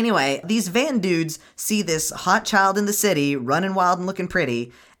 Anyway, these van dudes see this hot child in the city running wild and looking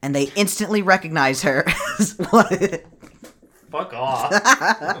pretty, and they instantly recognize her as what? Fuck off.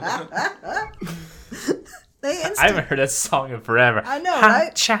 I haven't heard that song in forever. I know, hot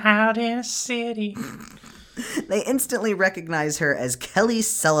right? Child in a city. They instantly recognize her as Kelly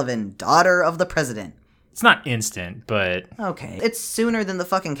Sullivan, daughter of the president. It's not instant, but... Okay. It's sooner than the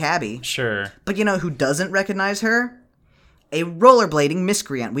fucking cabbie. Sure. But you know who doesn't recognize her? A rollerblading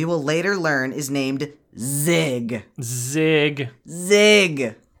miscreant we will later learn is named Zig. Zig.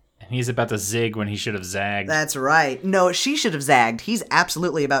 And he's about to zig when he should have zagged. That's right. No, she should have zagged. He's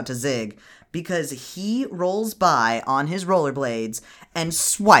absolutely about to zig because he rolls by on his rollerblades and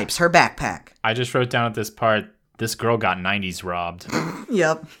swipes her backpack. I just wrote down at this part, this girl got 90s robbed.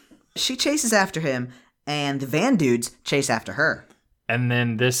 Yep. She chases after him, and the van dudes chase after her. And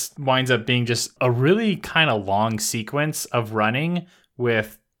then this winds up being just a really kind of long sequence of running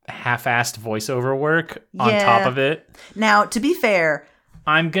with half-assed voiceover work on top of it. Now, to be fair...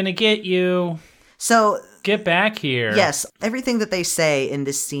 I'm gonna get you. So, get back here. Yes, everything that they say in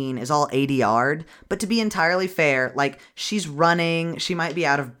this scene is all ADR'd, but to be entirely fair, like, she's running, she might be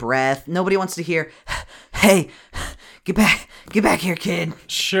out of breath, nobody wants to hear, hey, get back here, kid.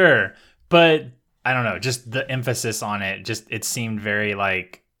 Sure, but I don't know, just the emphasis on it, it seemed very,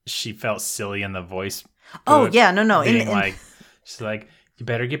 like, she felt silly in the voice. Oh, yeah, no. Being like, she's like, you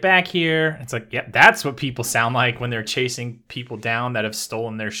better get back here. It's like, yeah, that's what people sound like when they're chasing people down that have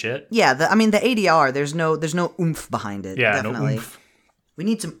stolen their shit. Yeah, the ADR, there's no oomph behind it. Yeah, definitely. no oomph. We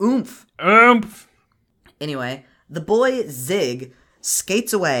need some oomph. Oomph. Anyway, the boy Zig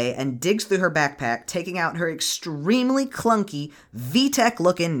skates away and digs through her backpack, taking out her extremely clunky, VTech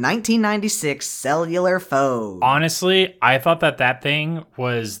looking 1996 cellular phone. Honestly, I thought that thing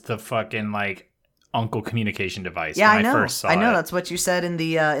was the fucking, like, uncle communication device. Yeah, when I know. first saw I know it. that's what you said in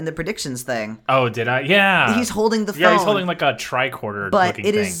the predictions thing. Oh, did I? Yeah. He's holding the phone. Yeah, he's holding like a tricorder but looking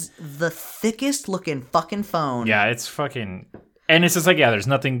it thing. is the thickest looking fucking phone. Yeah, it's fucking, and it's just like, yeah, there's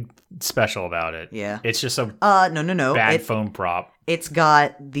nothing special about it. Yeah. It's just a No. bad phone prop. It's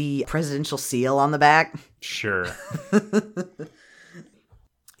got the presidential seal on the back. Sure.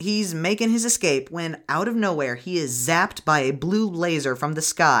 He's making his escape when, out of nowhere, he is zapped by a blue laser from the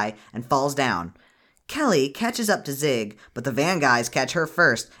sky and falls down. Kelly catches up to Zig, but the van guys catch her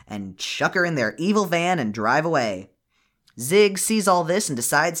first and chuck her in their evil van and drive away. Zig sees all this and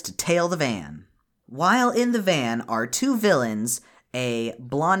decides to tail the van. While in the van are two villains, a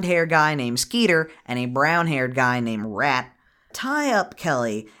blonde-haired guy named Skeeter and a brown-haired guy named Rat, tie up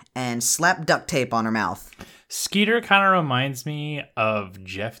Kelly and slap duct tape on her mouth. Skeeter kind of reminds me of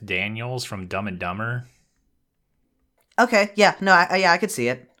Jeff Daniels from Dumb and Dumber. Okay, yeah, no, I could see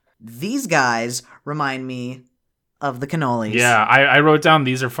it. These guys remind me of the cannolis. Yeah, I wrote down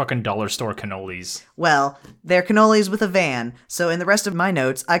these are fucking dollar store cannolis. Well, they're cannolis with a van, so in the rest of my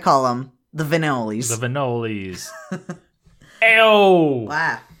notes, I call them the vanolis. The vanolis. Ayo!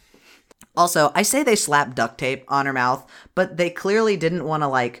 Wow. Also, I say they slapped duct tape on her mouth, but they clearly didn't want to,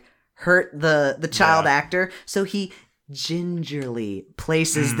 like, hurt the child actor, so he gingerly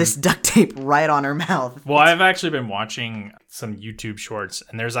places this duct tape right on her mouth. Well, I've actually been watching some YouTube shorts,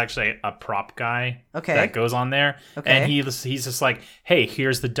 and there's actually a prop guy that goes on there, and he's just like, hey,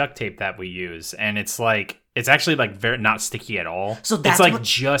 here's the duct tape that we use, and it's like, it's actually like very not sticky at all. So that's it's like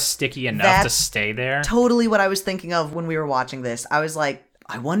just sticky enough to stay there. Totally what I was thinking of when we were watching this. I was like,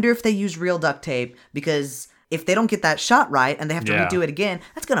 I wonder if they use real duct tape, because if they don't get that shot right and they have to redo it again,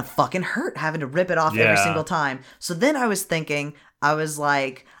 that's gonna fucking hurt having to rip it off every single time. So then I was thinking, I was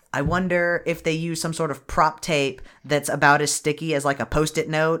like, I wonder if they use some sort of prop tape that's about as sticky as like a Post-it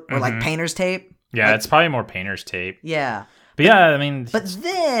note or like painter's tape. Yeah, like, it's probably more painter's tape. Yeah. But yeah, I mean... But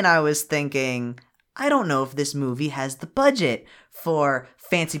then I was thinking, I don't know if this movie has the budget for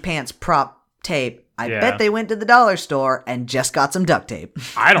fancy pants prop tape. I bet they went to the dollar store and just got some duct tape.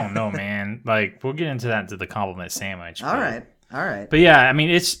 I don't know, man. Like, we'll get into that to the compliment sandwich. All right. But yeah, I mean,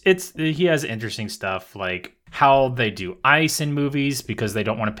 he has interesting stuff, like how they do ice in movies because they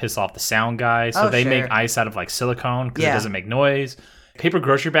don't want to piss off the sound guy. So they make ice out of like silicone because it doesn't make noise. Paper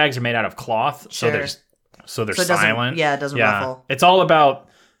grocery bags are made out of cloth, so they're silent. It doesn't ruffle. It's all about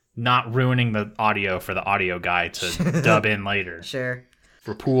not ruining the audio for the audio guy to dub in later. Sure.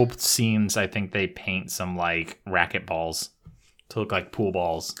 For pool scenes, I think they paint some like racket balls to look like pool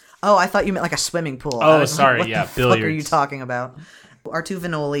balls. Oh, I thought you meant like a swimming pool. Oh, sorry, what yeah, the billiards. fuck are you talking about? Our two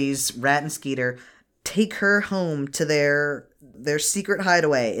Vanolis, Rat and Skeeter, take her home to their secret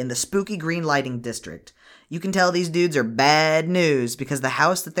hideaway in the spooky green lighting district. You can tell these dudes are bad news because the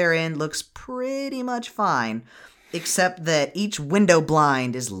house that they're in looks pretty much fine, except that each window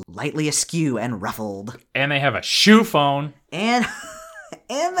blind is lightly askew and ruffled. And they have a shoe phone. And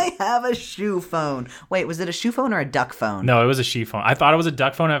they have a shoe phone. Wait, was it a shoe phone or a duck phone? No, it was a shoe phone. I thought it was a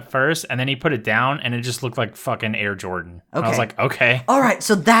duck phone at first, and then he put it down, and it just looked like fucking Air Jordan. Okay. I was like, okay. All right,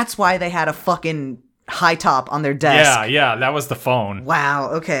 so that's why they had a fucking high top on their desk. Yeah, that was the phone.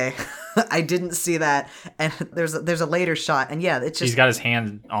 Wow, okay. I didn't see that. And there's a later shot, and yeah, it's just... He's got his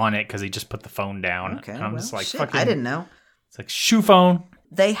hand on it because he just put the phone down. Okay, and I'm just like, shit, fucking... I didn't know. It's like, shoe phone.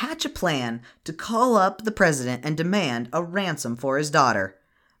 They hatch a plan to call up the president and demand a ransom for his daughter.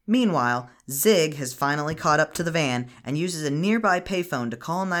 Meanwhile, Zig has finally caught up to the van and uses a nearby payphone to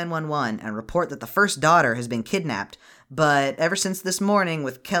call 911 and report that the first daughter has been kidnapped. But ever since this morning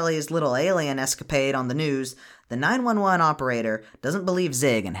with Kelly's little alien escapade on the news, the 911 operator doesn't believe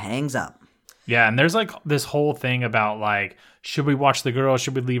Zig and hangs up. Yeah, and there's like this whole thing about like, should we watch the girl?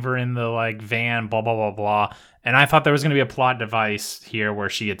 Should we leave her in the like van? Blah, blah, blah, blah. And I thought there was going to be a plot device here where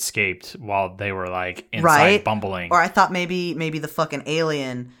she escaped while they were like inside bumbling. Or I thought maybe the fucking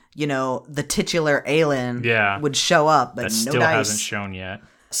alien the titular alien would show up, but that no still dice. hasn't shown yet.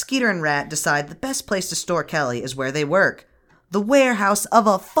 Skeeter and Rat decide the best place to store Kelly is where they work. The warehouse of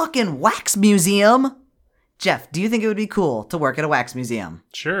a fucking wax museum. Jeff, do you think it would be cool to work at a wax museum?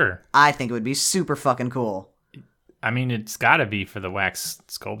 Sure. I think it would be super fucking cool. I mean, it's got to be for the wax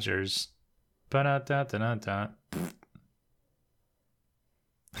sculptures. Ba-da-da-da-da-da.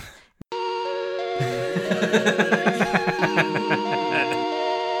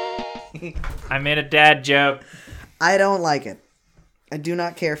 I made a dad joke. I don't like it. I do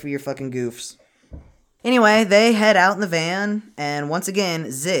not care for your fucking goofs. Anyway, they head out in the van, and once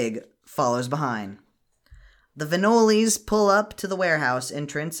again, Zig follows behind. The Vanolis pull up to the warehouse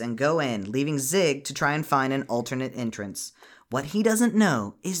entrance and go in, leaving Zig to try and find an alternate entrance. What he doesn't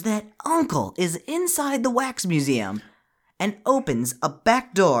know is that Uncle is inside the wax museum and opens a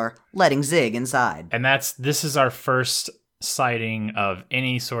back door, letting Zig inside. And this is our first sighting of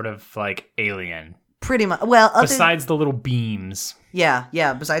any sort of like alien. Pretty much. Well, besides the little beams. Yeah.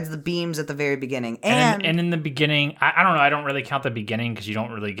 Besides the beams at the very beginning, and in the beginning, I don't know. I don't really count the beginning because you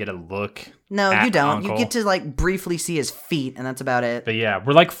don't really get a look. No, you don't. Uncle. You get to like briefly see his feet, and that's about it. But yeah,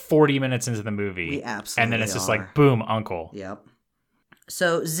 we're like 40 minutes into the movie. We absolutely and then it's just like boom, Uncle. Yep.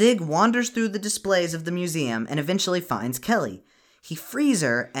 So Zig wanders through the displays of the museum and eventually finds Kelly. He frees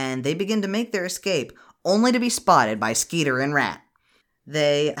her, and they begin to make their escape, only to be spotted by Skeeter and Rat.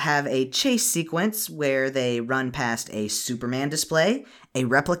 They have a chase sequence where they run past a Superman display, a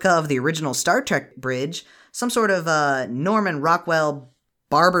replica of the original Star Trek bridge, some sort of Norman Rockwell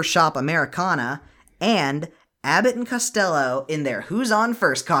barbershop Americana, and Abbott and Costello in their Who's On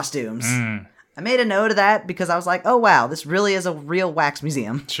First costumes. I made a note of that because I was like, oh wow, this really is a real wax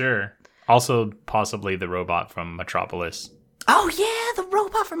museum. Sure. Also, possibly the robot from Metropolis. Oh yeah, the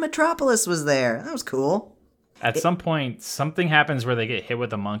robot from Metropolis was there. That was cool. At some point, something happens where they get hit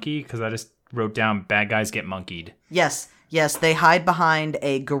with a monkey, because I just wrote down bad guys get monkeyed. Yes, they hide behind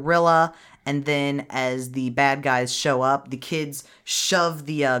a gorilla, and then as the bad guys show up, the kids shove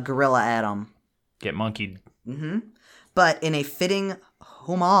the gorilla at them. Get monkeyed. Mm-hmm. But in a fitting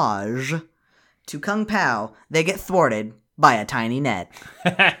homage to Kung Pao, they get thwarted by a tiny net.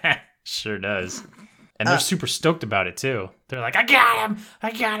 Sure does. And they're super stoked about it, too. They're like, I got him!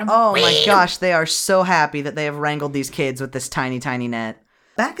 Oh my gosh, they are so happy that they have wrangled these kids with this tiny, tiny net.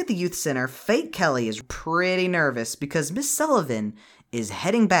 Back at the youth center, fake Kelly is pretty nervous because Miss Sullivan is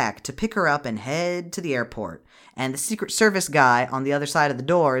heading back to pick her up and head to the airport. And the Secret Service guy on the other side of the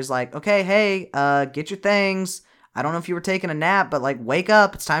door is like, okay, hey, get your things. I don't know if you were taking a nap, but like, wake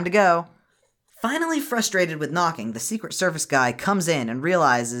up, it's time to go. Finally frustrated with knocking, the Secret Service guy comes in and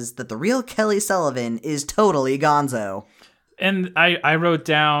realizes that the real Kelly Sullivan is totally gonzo. And I wrote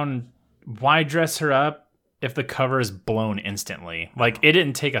down, why dress her up if the cover is blown instantly? Like, it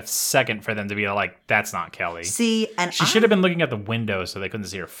didn't take a second for them to be like, that's not Kelly. See, and she should have been looking at the window so they couldn't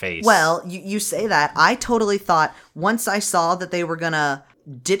see her face. Well, you say that. I totally thought, once I saw that they were gonna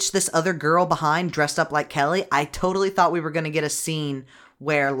ditch this other girl behind dressed up like Kelly, I totally thought we were gonna get a scene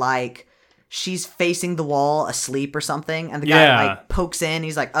where, like, she's facing the wall asleep or something, and the guy like pokes in,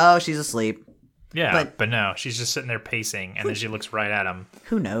 he's like, oh, she's asleep. Yeah, but no, she's just sitting there pacing, and then she looks right at him.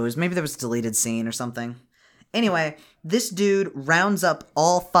 Who knows? Maybe there was a deleted scene or something. Anyway, this dude rounds up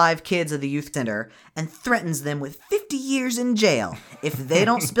all 5 kids of the youth center and threatens them with 50 years in jail if they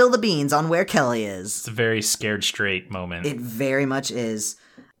don't spill the beans on where Kelly is. It's a very scared straight moment. It very much is.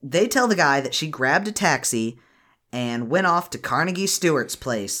 They tell the guy that she grabbed a taxi and went off to Carnegie Stewart's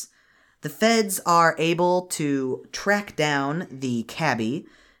place. The feds are able to track down the cabbie,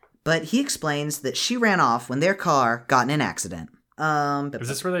 but he explains that she ran off when their car got in an accident. Is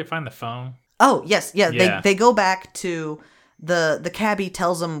this where they find the phone? Oh, yes, yeah. They go back to the cabbie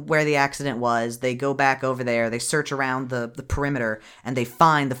tells them where the accident was. They go back over there. They search around the perimeter, and they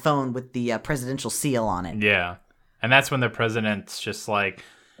find the phone with the presidential seal on it. Yeah, and that's when the president's just like,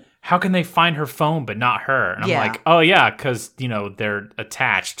 how can they find her phone but not her? And I'm like, oh yeah, because, they're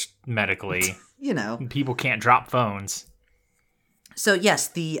attached medically. People can't drop phones. So yes,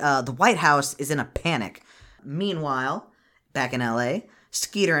 the White House is in a panic. Meanwhile, back in LA,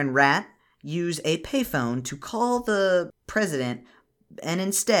 Skeeter and Rat use a payphone to call the president and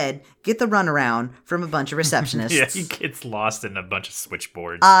instead get the runaround from a bunch of receptionists. Yeah, he gets lost in a bunch of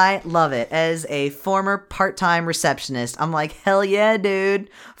switchboards. I love it. As a former part-time receptionist, I'm like, hell yeah,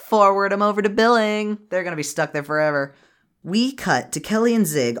 dude. Forward them over to billing. They're going to be stuck there forever. We cut to Kelly and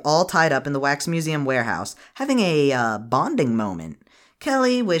Zig all tied up in the Wax Museum warehouse, having a bonding moment.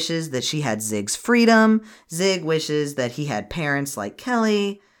 Kelly wishes that she had Zig's freedom. Zig wishes that he had parents like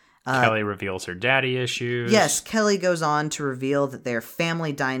Kelly. Kelly reveals her daddy issues. Yes, Kelly goes on to reveal that their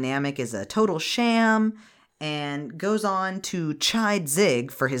family dynamic is a total sham, and goes on to chide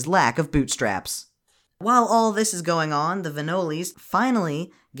Zig for his lack of bootstraps. While all this is going on, the Vanolis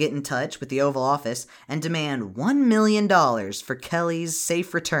finally get in touch with the Oval Office and demand $1 million for Kelly's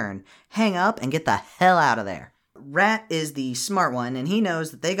safe return. Hang up and get the hell out of there. Rat is the smart one, and he knows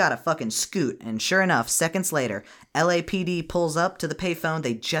that they gotta fucking scoot, and sure enough, seconds later, LAPD pulls up to the payphone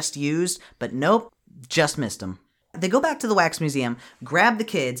they just used, but nope, just missed them. They go back to the Wax Museum, grab the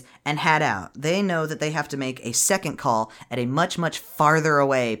kids, and head out. They know that they have to make a second call at a much, much farther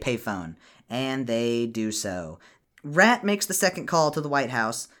away payphone, and they do so. Rat makes the second call to the White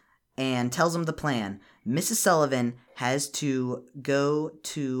House and tells them the plan. Mrs. Sullivan has to go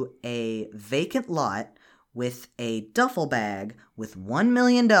to a vacant lot with a duffel bag with $1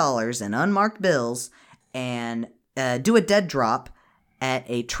 million in unmarked bills and do a dead drop at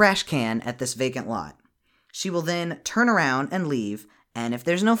a trash can at this vacant lot. She will then turn around and leave, and if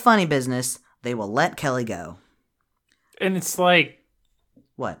there's no funny business, they will let Kelly go. And it's like,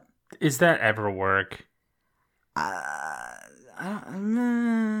 What? Is that ever work? Maybe.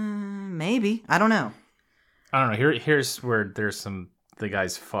 I don't know. I don't know. Here's where the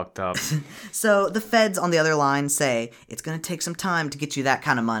guy's fucked up. So the feds on the other line say it's going to take some time to get you that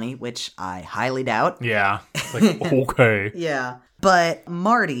kind of money, which I highly doubt. Yeah. It's like, okay. Yeah. But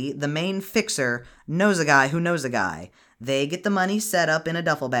Marty, the main fixer, knows a guy who knows a guy. They get the money set up in a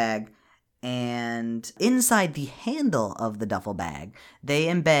duffel bag, and inside the handle of the duffel bag, they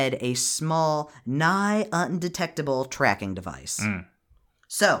embed a small, nigh undetectable tracking device.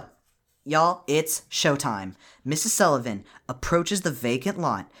 So, y'all, it's showtime. Mrs. Sullivan approaches the vacant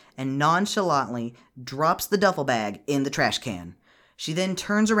lot and nonchalantly drops the duffel bag in the trash can. She then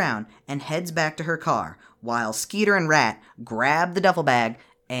turns around and heads back to her car, while Skeeter and Rat grab the duffel bag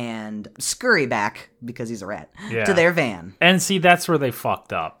and scurry back, because he's a rat, to their van. And see, that's where they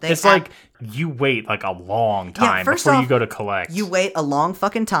fucked up. It's like, you wait like a long time before you go to collect. You wait a long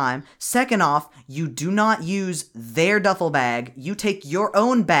fucking time. Second off, you do not use their duffel bag. You take your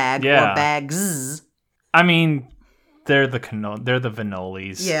own bag or bags. I mean, they're the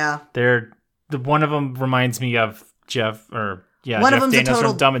Vanolis. Yeah. One of them reminds me of Jeff One of Jeff them's Daniels a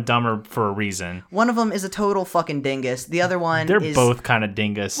total from Dumb and Dumber for a reason. One of them is a total fucking dingus. The other one They're is... both kind of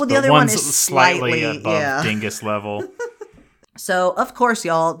dingus. Well, the but other one one's is slightly slightly above dingus level. So, of course,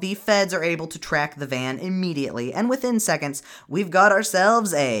 y'all, the feds are able to track the van immediately, and within seconds, we've got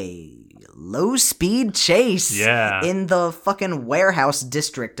ourselves a low-speed chase in the fucking warehouse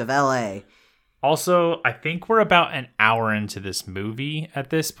district of L.A. Also, I think we're about an hour into this movie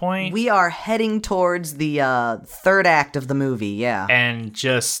at this point. We are heading towards the third act of the movie, yeah. And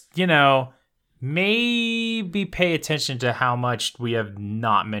just, maybe pay attention to how much we have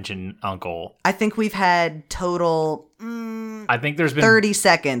not mentioned Uncle. I think we've had total... I think there's been 30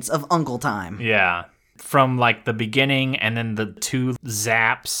 seconds of Uncle time. Yeah. From like the beginning and then the 2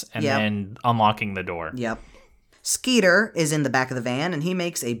 zaps and then unlocking the door. Yep. Skeeter is in the back of the van, and he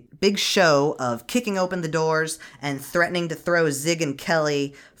makes a big show of kicking open the doors and threatening to throw Zig and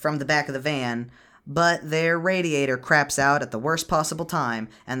Kelly from the back of the van, but their radiator craps out at the worst possible time,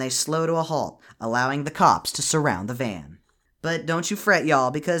 and they slow to a halt, allowing the cops to surround the van. But don't you fret,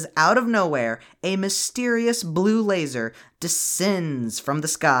 y'all, because out of nowhere, a mysterious blue laser descends from the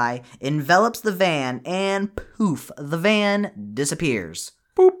sky, envelops the van, and poof, the van disappears.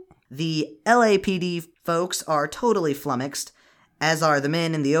 Boop. The LAPD folks are totally flummoxed, as are the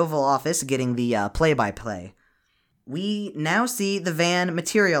men in the Oval Office getting the play-by-play. We now see the van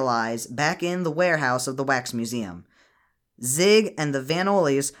materialize back in the warehouse of the Wax Museum. Zig and the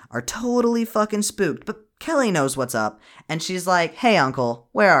Vanolis are totally fucking spooked, but Kelly knows what's up, and she's like, "Hey, Uncle,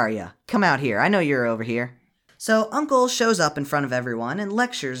 where are you? Come out here. I know you're over here." So Uncle shows up in front of everyone and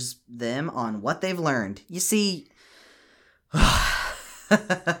lectures them on what they've learned. You see...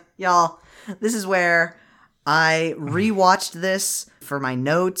 Y'all, this is where I rewatched this for my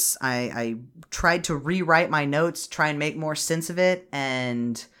notes. I tried to rewrite my notes, try and make more sense of it,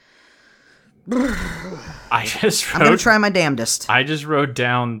 and... I'm going to try my damnedest. I just wrote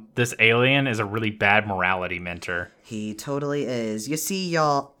down this alien is a really bad morality mentor. He totally is. You see,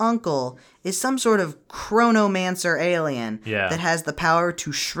 y'all, Uncle is some sort of chronomancer alien that has the power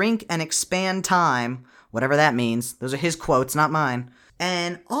to shrink and expand time, whatever that means. Those are his quotes, not mine.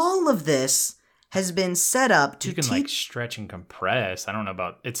 And all of this has been set up to You can like stretch and compress. I don't know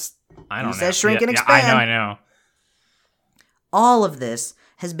about I don't know. He says shrink and expand. I know. All of this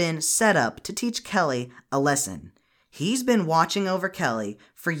has been set up to teach Kelly a lesson. He's been watching over Kelly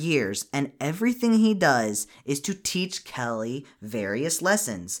for years, and everything he does is to teach Kelly various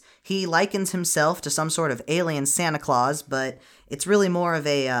lessons. He likens himself to some sort of alien Santa Claus, but it's really more of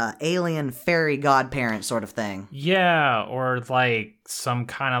a alien fairy godparent sort of thing. Yeah, or like some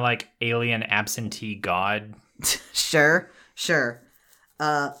kind of like alien absentee god. Sure.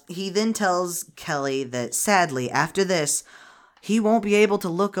 He then tells Kelly that sadly, after this, he won't be able to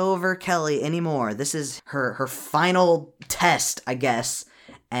look over Kelly anymore. This is her final test, I guess.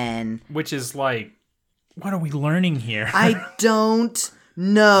 And Which is like, what are we learning here? I don't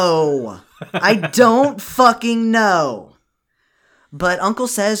know. I don't fucking know. But Uncle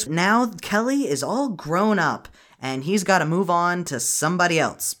says now Kelly is all grown up, and he's got to move on to somebody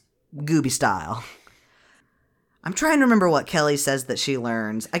else. Gooby style. I'm trying to remember what Kelly says that she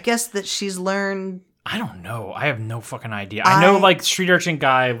learns. I guess that she's learned... I don't know. I have no fucking idea. I know like Street Urchin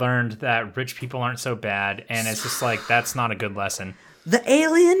Guy learned that rich people aren't so bad, and it's just like, that's not a good lesson. The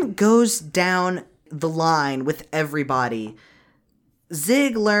alien goes down the line with everybody.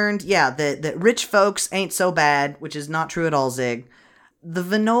 Zig learned, that rich folks ain't so bad, which is not true at all, Zig. The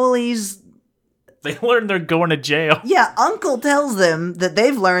Vinolis... They learned they're going to jail. Yeah, Uncle tells them that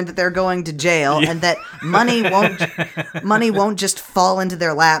they've learned that they're going to jail and that money won't just fall into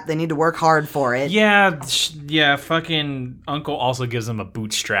their lap. They need to work hard for it. Yeah, fucking Uncle also gives them a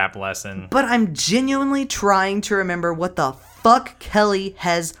bootstrap lesson. But I'm genuinely trying to remember what the fuck Kelly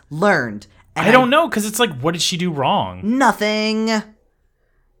has learned. And I don't know, because it's like, what did she do wrong? Nothing.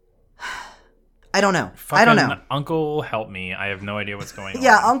 I don't know. I don't know. Uncle, help me. I have no idea what's going on.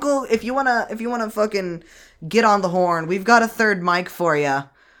 Yeah, Uncle, if you wanna fucking get on the horn, we've got a third mic for you.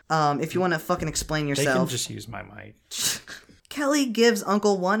 If you wanna fucking explain yourself. They can just use my mic. Kelly gives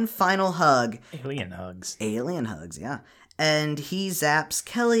Uncle one final hug. Alien hugs, yeah. And he zaps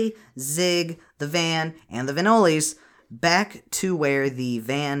Kelly, Zig, the van, and the Vinolis back to where the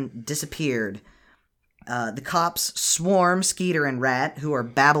van disappeared. The cops swarm Skeeter and Rat, who are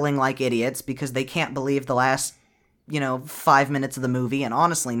babbling like idiots because they can't believe the last, 5 minutes of the movie, and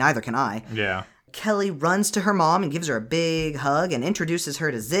honestly, neither can I. Yeah. Kelly runs to her mom and gives her a big hug and introduces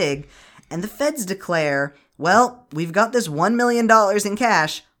her to Zig, and the feds declare, well, we've got this $1 million in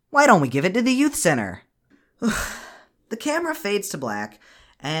cash, why don't we give it to the youth center? The camera fades to black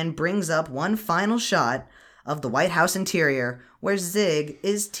and brings up one final shot of the White House interior, where Zig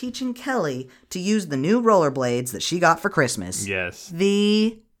is teaching Kelly to use the new rollerblades that she got for Christmas. Yes.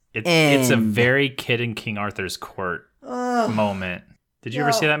 It's a very Kid in King Arthur's Court moment. Did you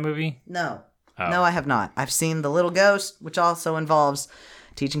ever see that movie? No. Oh. No, I have not. I've seen The Little Ghost, which also involves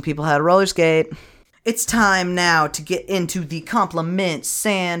teaching people how to roller skate. It's time now to get into the compliment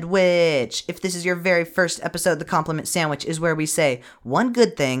sandwich. If this is your very first episode, the compliment sandwich is where we say one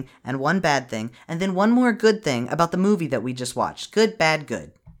good thing and one bad thing, and then one more good thing about the movie that we just watched. Good, bad,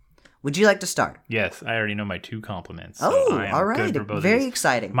 good. Would you like to start? Yes, I already know my 2 compliments. So all right. Very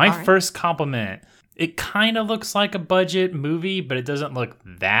exciting. My first compliment, it kind of looks like a budget movie, but it doesn't look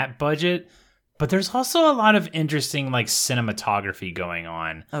that budget. But there's also a lot of interesting, like, cinematography going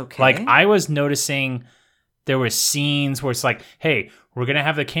on. Okay. Like, I was noticing there were scenes where it's like, hey, we're going to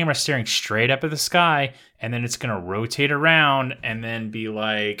have the camera staring straight up at the sky, and then it's going to rotate around and then be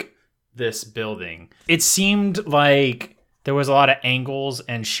like this building. It seemed like there was a lot of angles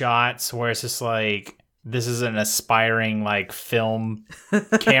and shots where it's just like, this is an aspiring, like, film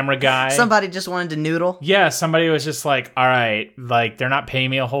camera guy. Somebody just wanted to noodle? Yeah, somebody was just like, all right, like, they're not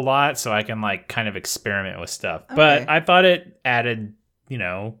paying me a whole lot, so I can, like, kind of experiment with stuff. Okay. But I thought it added,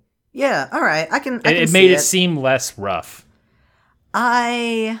 Yeah, all right. I can it see made it seem less rough.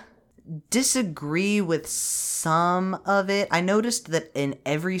 I disagree with some of it. I noticed that in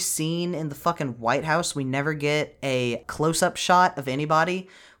every scene in the fucking White House, we never get a close-up shot of anybody,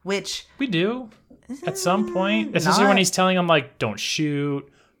 which... We do. At some point, especially when he's telling them, like, don't shoot,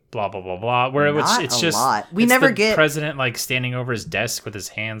 blah blah blah blah. Where it's just lot. We never the get president like standing over his desk with his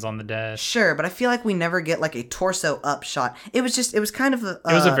hands on the desk. Sure, but I feel like we never get like a torso up shot. It was kind of it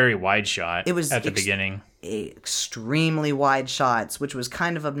was a very wide shot. It was at the beginning. Extremely wide shots, which was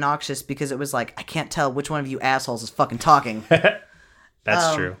kind of obnoxious because it was like, I can't tell which one of you assholes is fucking talking.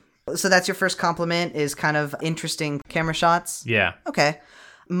 That's true. So that's your first compliment, is kind of interesting camera shots? Yeah. Okay.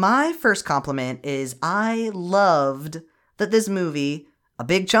 My first compliment is I loved that this movie, a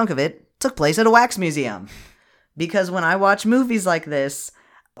big chunk of it, took place at a wax museum. Because when I watch movies like this,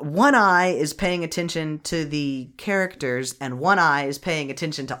 one eye is paying attention to the characters and one eye is paying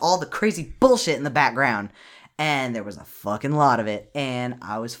attention to all the crazy bullshit in the background. And there was a fucking lot of it, and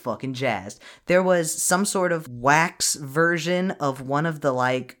I was fucking jazzed. There was some sort of wax version of one of the,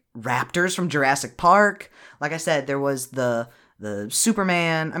 like, raptors from Jurassic Park. Like I said, there was the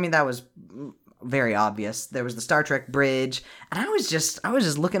Superman. I mean, that was very obvious. There was the Star Trek bridge, and I was just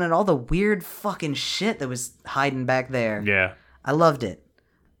looking at all the weird fucking shit that was hiding back there. Yeah. I loved it.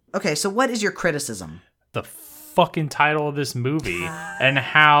 Okay, so what is your criticism? The fucking title of this movie and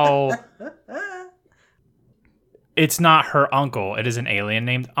how it's not her uncle. It is an alien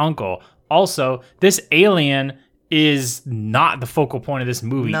named Uncle. Also, this alien is not the focal point of this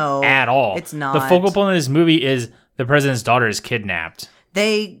movie at all. It's not. The focal point of this movie is the president's daughter is kidnapped.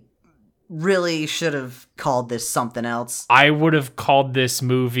 They really should have called this something else. I would have called this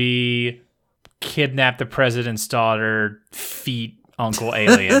movie Kidnap the President's Daughter, Feet Uncle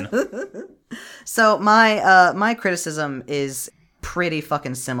Alien. So my criticism is pretty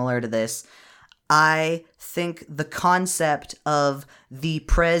fucking similar to this. I think the concept of the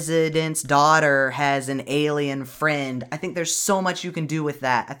president's daughter has an alien friend, I think there's so much you can do with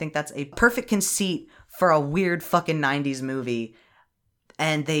that. I think that's a perfect conceit for a weird fucking 90s movie.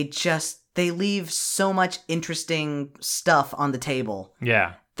 And they leave so much interesting stuff on the table.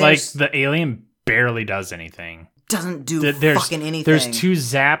 Yeah. There's- like the alien barely does anything. Doesn't do fucking anything. There's two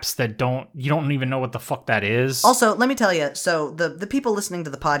zaps that you don't even know what the fuck that is. Also, let me tell you, so the people listening to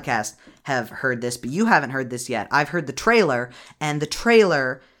the podcast have heard this, but you haven't heard this yet. I've heard the trailer, and the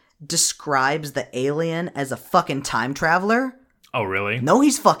trailer describes the alien as a fucking time traveler. Oh, really? No,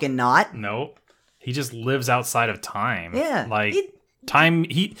 he's fucking not. Nope. He just lives outside of time. Yeah. Like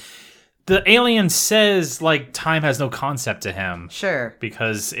the alien says like time has no concept to him. Sure.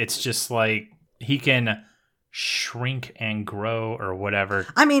 Because it's just like he can shrink and grow or whatever.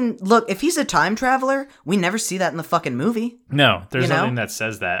 I mean, look, if he's a time traveler, we never see that in the fucking movie. No, there's You know? nothing that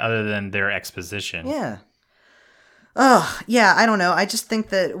says that other than their exposition. Yeah. Oh, yeah, I don't know. I just think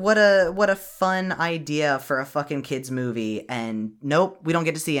that what a fun idea for a fucking kids movie, and nope, we don't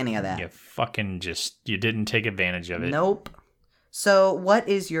get to see any of that. You didn't take advantage of it. Nope. So, what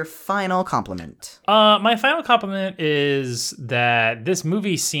is your final compliment? My final compliment is that this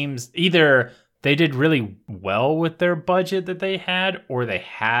movie seems either they did really well with their budget that they had, or they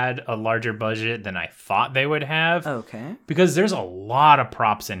had a larger budget than I thought they would have. Okay. Because there's a lot of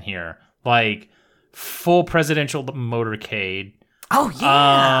props in here. Like, full presidential motorcade. Oh,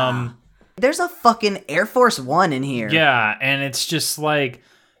 yeah. There's a fucking Air Force One in here. Yeah, and it's just like,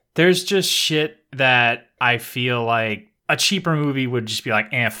 there's just shit that I feel like a cheaper movie would just be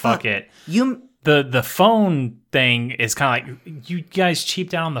like, fuck it. The phone thing is kind of like, you guys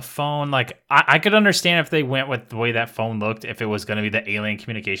cheaped out on the phone. Like, I could understand if they went with the way that phone looked, if it was going to be the alien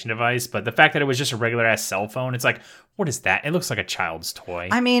communication device. But the fact that it was just a regular ass cell phone, it's like, what is that? It looks like a child's toy.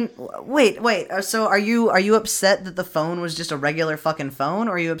 I mean, wait. So are you upset that the phone was just a regular fucking phone,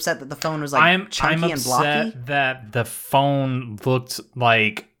 or are you upset that the phone was like chunky and blocky? I'm upset that the phone looked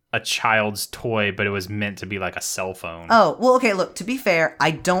like a child's toy, but it was meant to be like a cell phone. Oh, well, okay, look, to be fair,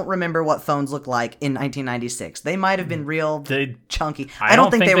 I don't remember what phones looked like in 1996. They might have been real chunky. I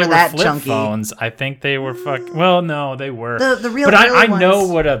don't think they were that flip chunky. Phones. I think they were well, no, they were. The real But I ones. know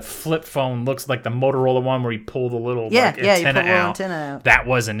what a flip phone looks like, the Motorola one where you pull the little you pull antenna the out. antenna out. That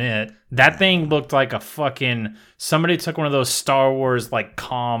wasn't it. That thing looked like a fucking somebody took one of those Star Wars like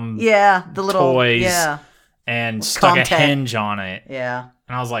the little toys and stuck a Comtech. hinge on it. Yeah.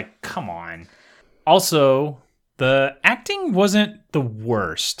 And I was like, come on. Also, the acting wasn't the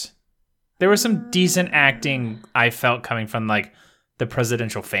worst. There was some decent acting I felt coming from like the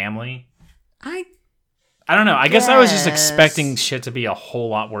presidential family. I don't know. I guess I was just expecting shit to be a whole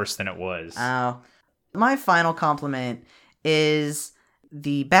lot worse than it was. Oh. My final compliment is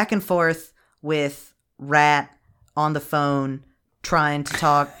the back and forth with Rat on the phone trying to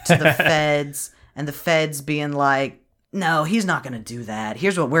talk to the feds, and the feds being like, no, he's not going to do that.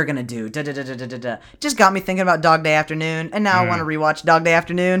 Here's what we're going to do. Da-da-da-da-da-da. Just got me thinking about Dog Day Afternoon, and now I want to rewatch Dog Day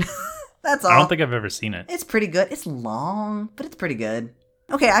Afternoon. That's all. I don't think I've ever seen it. It's pretty good. It's long, but it's pretty good.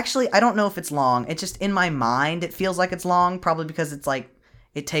 Okay, actually, I don't know if it's long. It's just in my mind, it feels like it's long, probably because it's like,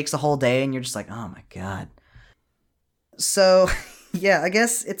 it takes a whole day, and you're just like, oh my god. So, yeah, I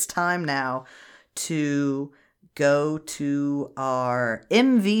guess it's time now to go to our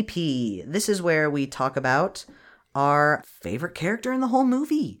MVP. This is where we talk about our favorite character in the whole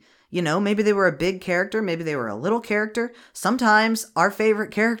movie. You know, maybe they were a big character, maybe they were a little character. Sometimes our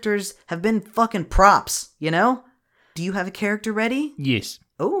favorite characters have been fucking props, you know? Do you have a character ready? Yes.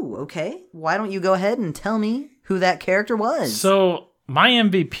 Oh, okay. Why don't you go ahead and tell me who that character was? So, my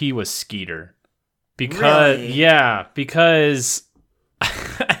MVP was Skeeter. Because, Really? yeah, because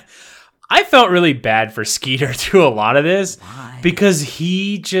I felt really bad for Skeeter through a lot of this. Why? Because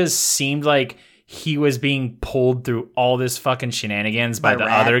he just seemed like he was being pulled through all this fucking shenanigans by the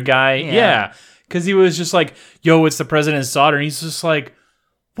Rat. other guy. Yeah. Because he was just like, yo, it's the president's daughter. And he's just like,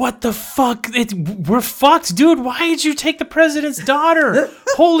 what the fuck? We're fucked, dude. Why did you take the president's daughter?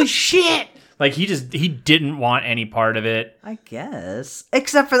 Holy shit. Like, he didn't want any part of it. I guess.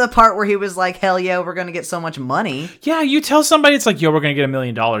 Except for the part where he was like, hell yeah, we're going to get so much money. Yeah, you tell somebody it's like, yo, we're going to get $1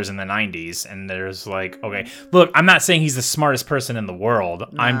 million in the 90s. And there's like, okay. Look, I'm not saying he's the smartest person in the world.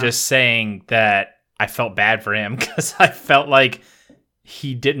 Nah. I'm just saying that I felt bad for him because I felt like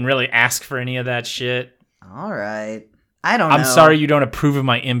he didn't really ask for any of that shit. All right. I don't know. I'm sorry you don't approve of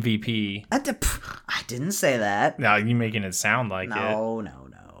my MVP. I didn't say that. No, you're making it sound like it. No.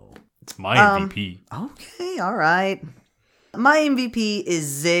 It's my MVP. Okay, all right. My MVP is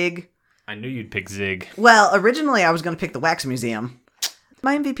Zig. I knew you'd pick Zig. Well, originally I was going to pick the Wax Museum.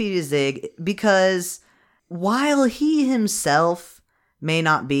 My MVP is Zig because while he himself may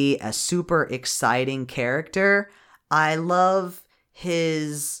not be a super exciting character, I love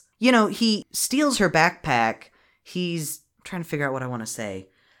his... he steals her backpack. He's trying to figure out what I want to say.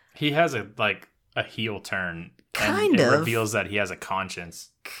 He has a heel turn. Kind and of. It reveals that he has a conscience.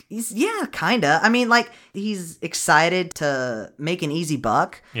 Kinda. I mean, he's excited to make an easy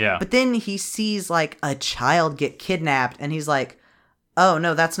buck. Yeah. But then he sees, a child get kidnapped, and he's like, oh,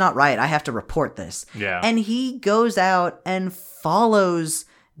 no, that's not right. I have to report this. Yeah. And he goes out and follows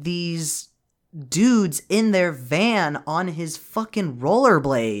these dudes in their van on his fucking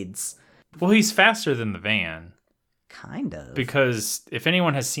rollerblades. Well, he's faster than the van. Kind of. Because if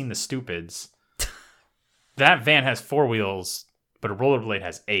anyone has seen The Stupids, that van has 4 wheels, but a rollerblade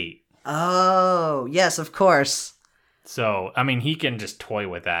has 8. Oh, yes, of course. So, I mean, he can just toy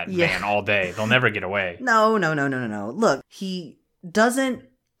with that van all day. They'll never get away. No. Look, he doesn't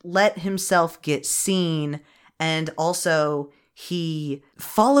let himself get seen, and also he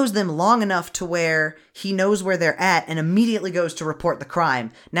follows them long enough to where he knows where they're at and immediately goes to report the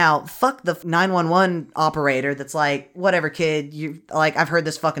crime. Now, fuck the 911 operator that's like, whatever, kid, I've heard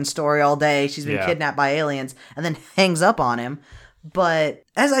this fucking story all day. She's been kidnapped by aliens, and then hangs up on him. But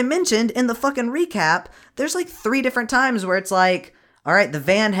as I mentioned in the fucking recap, there's 3 different times where it's like, all right, the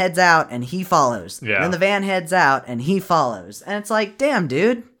van heads out and he follows. Yeah. And then the van heads out and he follows. And it's like, damn,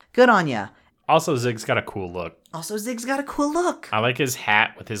 dude, good on ya. Also, Zig's got a cool look. I like his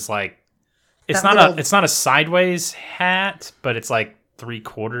hat with his it's not a sideways hat, but it's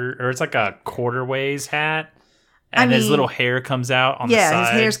 3/4, or it's a quarter-ways hat. And his little hair comes out on the side. Yeah, his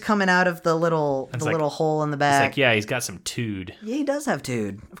hair's coming out of the little hole in the back. It's he's got some tood. Yeah, he does have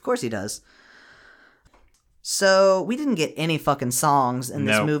tood. Of course he does. So, we didn't get any fucking songs in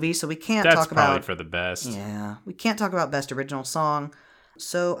this movie, so we can't talk about... That's probably for the best. Yeah, we can't talk about Best Original Song.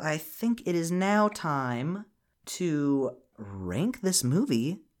 So, I think it is now time to rank this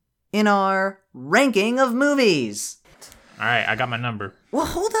movie in our ranking of movies. All right, I got my number. Well,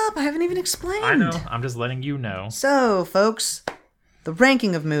 hold up. I haven't even explained. I know. I'm just letting you know. So, folks, the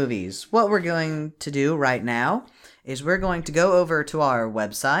ranking of movies. What we're going to do right now is we're going to go over to our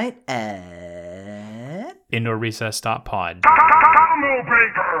website at... IndoorRecess.pod.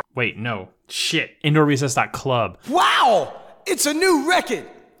 Wait, no. Shit. IndoorRecess.club. Wow! It's a new record!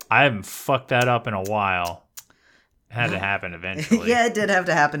 I haven't fucked that up in a while. It had to happen eventually. Yeah, it did have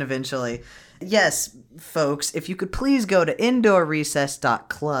to happen eventually. Yes, folks, if you could please go to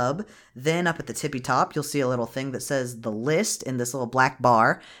indoorrecess.club, then up at the tippy top, you'll see a little thing that says the list in this little black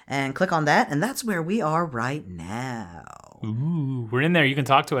bar, and click on that, and that's where we are right now. Ooh, we're in there. You can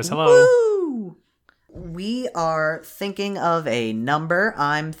talk to us. Hello. Woo! We are thinking of a number.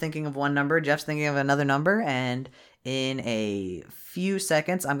 I'm thinking of one number. Jeff's thinking of another number, and in a few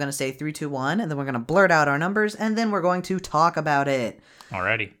seconds, I'm going to say 3, 2, 1, and then we're going to blurt out our numbers, and then we're going to talk about it.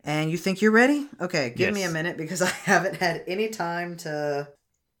 Alrighty. And you think you're ready? Okay, give me Yes. a minute because I haven't had any time to...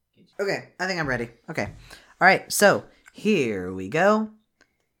 Okay, I think I'm ready. Okay. All right, so here we go.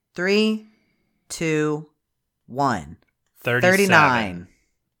 3, 2, 1. 39.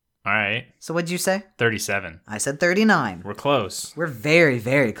 All right. So what'd you say? 37. I said 39. We're close. We're very,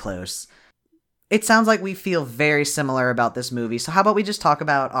 very close. It sounds like we feel very similar about this movie. So how about we just talk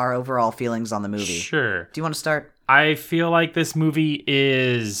about our overall feelings on the movie? Sure. Do you want to start? I feel like this movie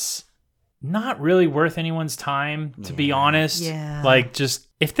is not really worth anyone's time, to be honest. Yeah. Just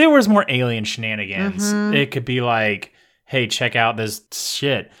if there was more alien shenanigans, it could be like, hey, check out this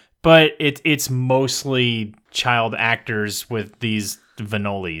shit. But it's mostly child actors with these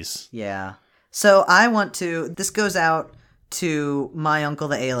Vanolis. Yeah. So I want to... This goes out to My Uncle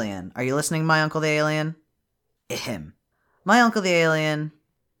the Alien. Are you listening, My Uncle the Alien? Him. My Uncle the Alien...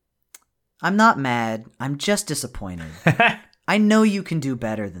 I'm not mad. I'm just disappointed. I know you can do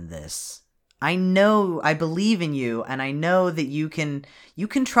better than this. I know, I believe in you, and I know that you can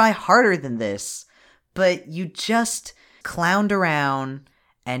try harder than this, but you just clowned around,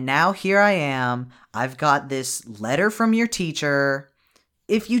 and now here I am. I've got this letter from your teacher.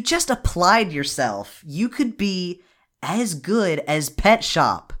 If you just applied yourself, you could be as good as Pet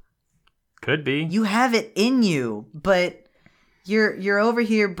Shop. Could be. You have it in you, but you're over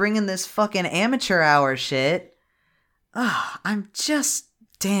here bringing this fucking amateur hour shit. I'm just...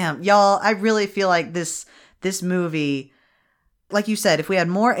 Damn, y'all, I really feel like this movie, like you said, if we had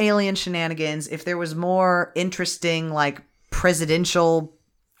more alien shenanigans, if there was more interesting, like, presidential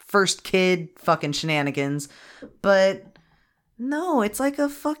first kid fucking shenanigans, but no, it's like a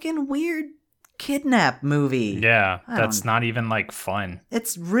fucking weird kidnap movie. Yeah, that's not even, like, fun.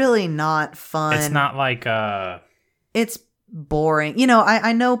 It's really not fun. It's not like, It's boring. You know,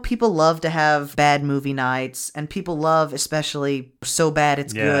 I know people love to have bad movie nights, and people love, especially So Bad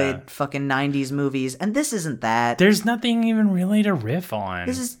It's Good, fucking 90s movies, and this isn't that. There's nothing even really to riff on.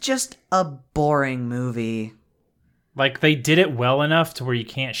 This is just a boring movie. Like, they did it well enough to where you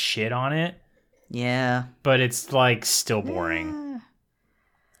can't shit on it. Yeah. But it's, like, still boring.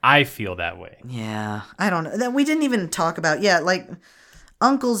 I feel that way. Yeah. I don't know. We didn't even talk about, like,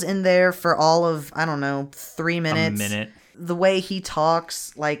 Uncle's in there for all of, I don't know, 3 minutes. A minute. The way he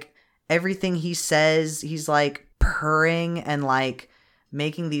talks, like, everything he says, he's, like, purring and, like,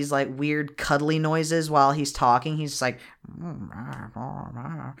 making these, like, weird cuddly noises while he's talking. He's just like...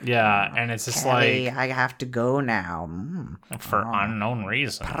 Yeah, and it's just Kelly, like... I have to go now. For unknown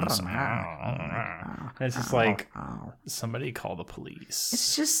reasons. It's just like, somebody call the police.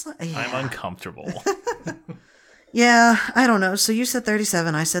 It's just... I'm uncomfortable. Yeah, I don't know. So you said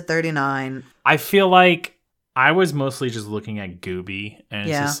 37, I said 39. I feel like I was mostly just looking at Gooby, and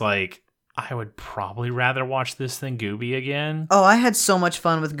it's just like, I would probably rather watch this than Gooby again. Oh, I had so much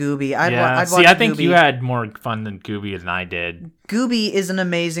fun with Gooby. I'd watch I think Gooby. you had more fun than Gooby than I did. Gooby is an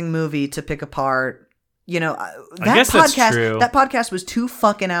amazing movie to pick apart. You know, I guess that's true. That podcast was 2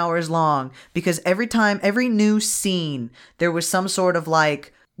 fucking hours long because every new scene, there was some sort of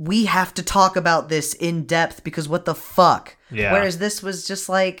like, we have to talk about this in depth because what the fuck? Yeah. Whereas this was just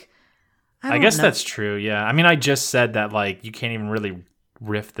like, I guess that's true, yeah. I mean, I just said that, like, you can't even really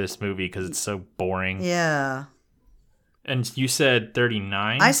riff this movie because it's so boring. Yeah. And you said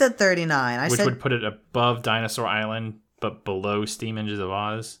 39? I said 39. Which would put it above Dinosaur Island, but below Steam Engines of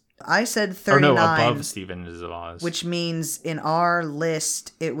Oz? I said 39. Or no, above Steam Engines of Oz. Which means in our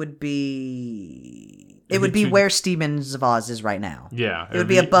list, it would be... It would be where Steam Engines of Oz is right now. Yeah. It would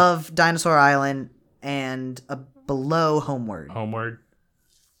be above Dinosaur Island and below Homeward. Homeward?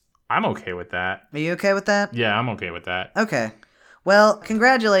 I'm okay with that. Are you okay with that? Yeah, I'm okay with that. Okay. Well,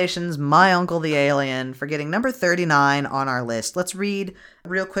 congratulations, My Uncle the Alien, for getting number 39 on our list. Let's read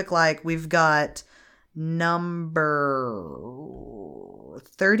real quick, like, we've got number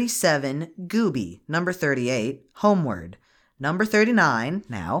 37, Gooby. Number 38, Homeward. Number 39,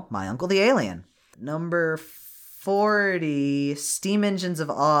 now, My Uncle the Alien. Number 40, Steam Engines of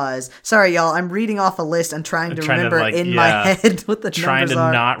Oz. Sorry, y'all, I'm reading off a list and trying to remember my head what the numbers are. Trying to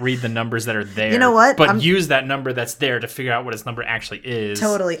not read the numbers that are there. You know what? But use that number that's there to figure out what its number actually is.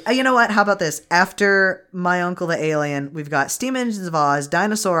 Totally. You know what? How about this? After My Uncle the Alien, we've got Steam Engines of Oz,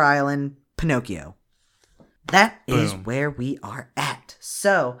 Dinosaur Island, Pinocchio. That is where we are at.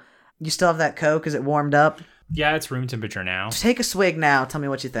 So, you still have that Coke? Is it warmed up? Yeah, it's room temperature now. Take a swig now. Tell me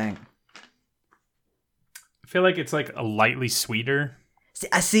what you think. I feel like it's like a lightly sweeter.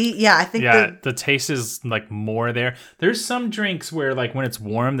 See, yeah, I think the taste is like more there. There's some drinks where like when it's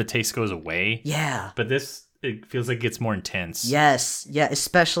warm, the taste goes away. Yeah. But this, it feels like it gets more intense. Yes. Yeah,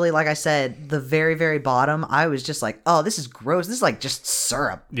 especially like I said, the very, very bottom, I was just like, oh, this is gross. This is like just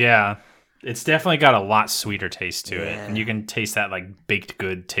syrup. Yeah. It's definitely got a lot sweeter taste to it. And you can taste that like baked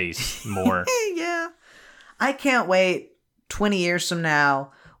good taste more. Yeah. I can't wait 20 years from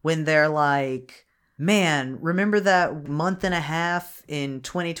now when they're like, man, remember that month and a half in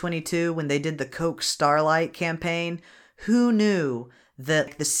 2022 when they did the Coke Starlight campaign? Who knew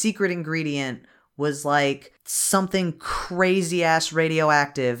that the secret ingredient was like something crazy ass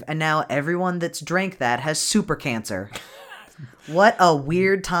radioactive, and now everyone that's drank that has super cancer? What a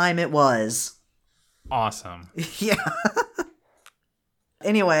weird time it was. Awesome. Yeah.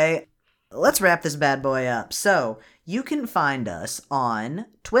 Anyway, let's wrap this bad boy up. So, you can find us on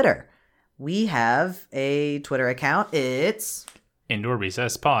Twitter. We have a Twitter account. It's Indoor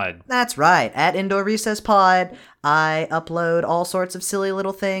Recess Pod. That's right, at Indoor Recess Pod. I upload all sorts of silly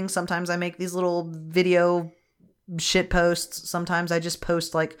little things. Sometimes I make these little video shit posts. Sometimes I just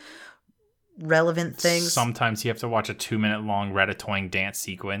post like relevant things. Sometimes you have to watch a 2-minute long Ratatouille dance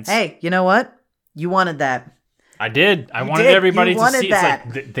sequence. Hey, you know what? You wanted that. I did. I wanted did. everybody You to wanted see. that.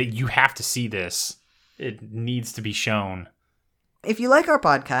 It's like that you have to see this. It needs to be shown. If you like our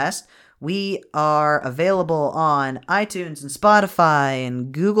podcast, we are available on iTunes and Spotify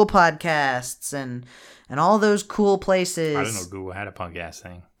and Google Podcasts and all those cool places. I didn't know Google had a podcast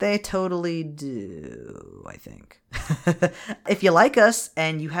thing. They totally do, I think. If you like us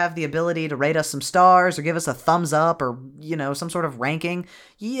and you have the ability to rate us some stars or give us a thumbs up or, some sort of ranking,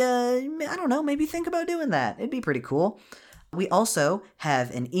 I don't know, maybe think about doing that. It'd be pretty cool. We also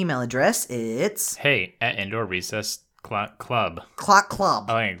have an email address. It's Indoor Recess Club. Clock Club.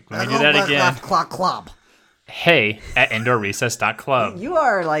 Oh, wait, let me do that again. Clock Club. Indoorrecess.club. You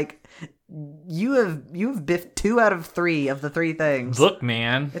are like... You've biffed 2 out of 3 of the 3 things. Look,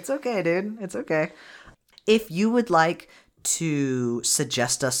 man. It's okay, dude. It's okay. If you would like to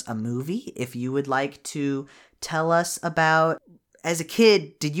suggest us a movie, if you would like to tell us about, as a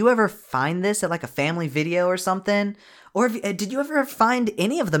kid, did you ever find this at like a family video or something? Or did you ever find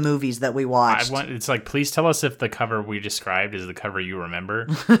any of the movies that we watched? It's like, please tell us if the cover we described is the cover you remember.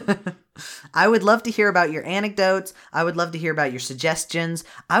 I would love to hear about your anecdotes. I would love to hear about your suggestions.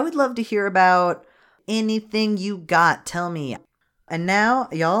 I would love to hear about anything you got. Tell me. And now,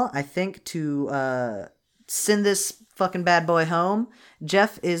 y'all, I think to send this fucking bad boy home,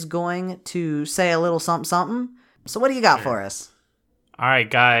 Jeff is going to say a little something something. So what do you got for us? All right,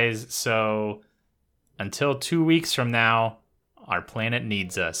 guys. So until 2 weeks from now, our planet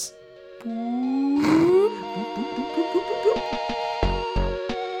needs us.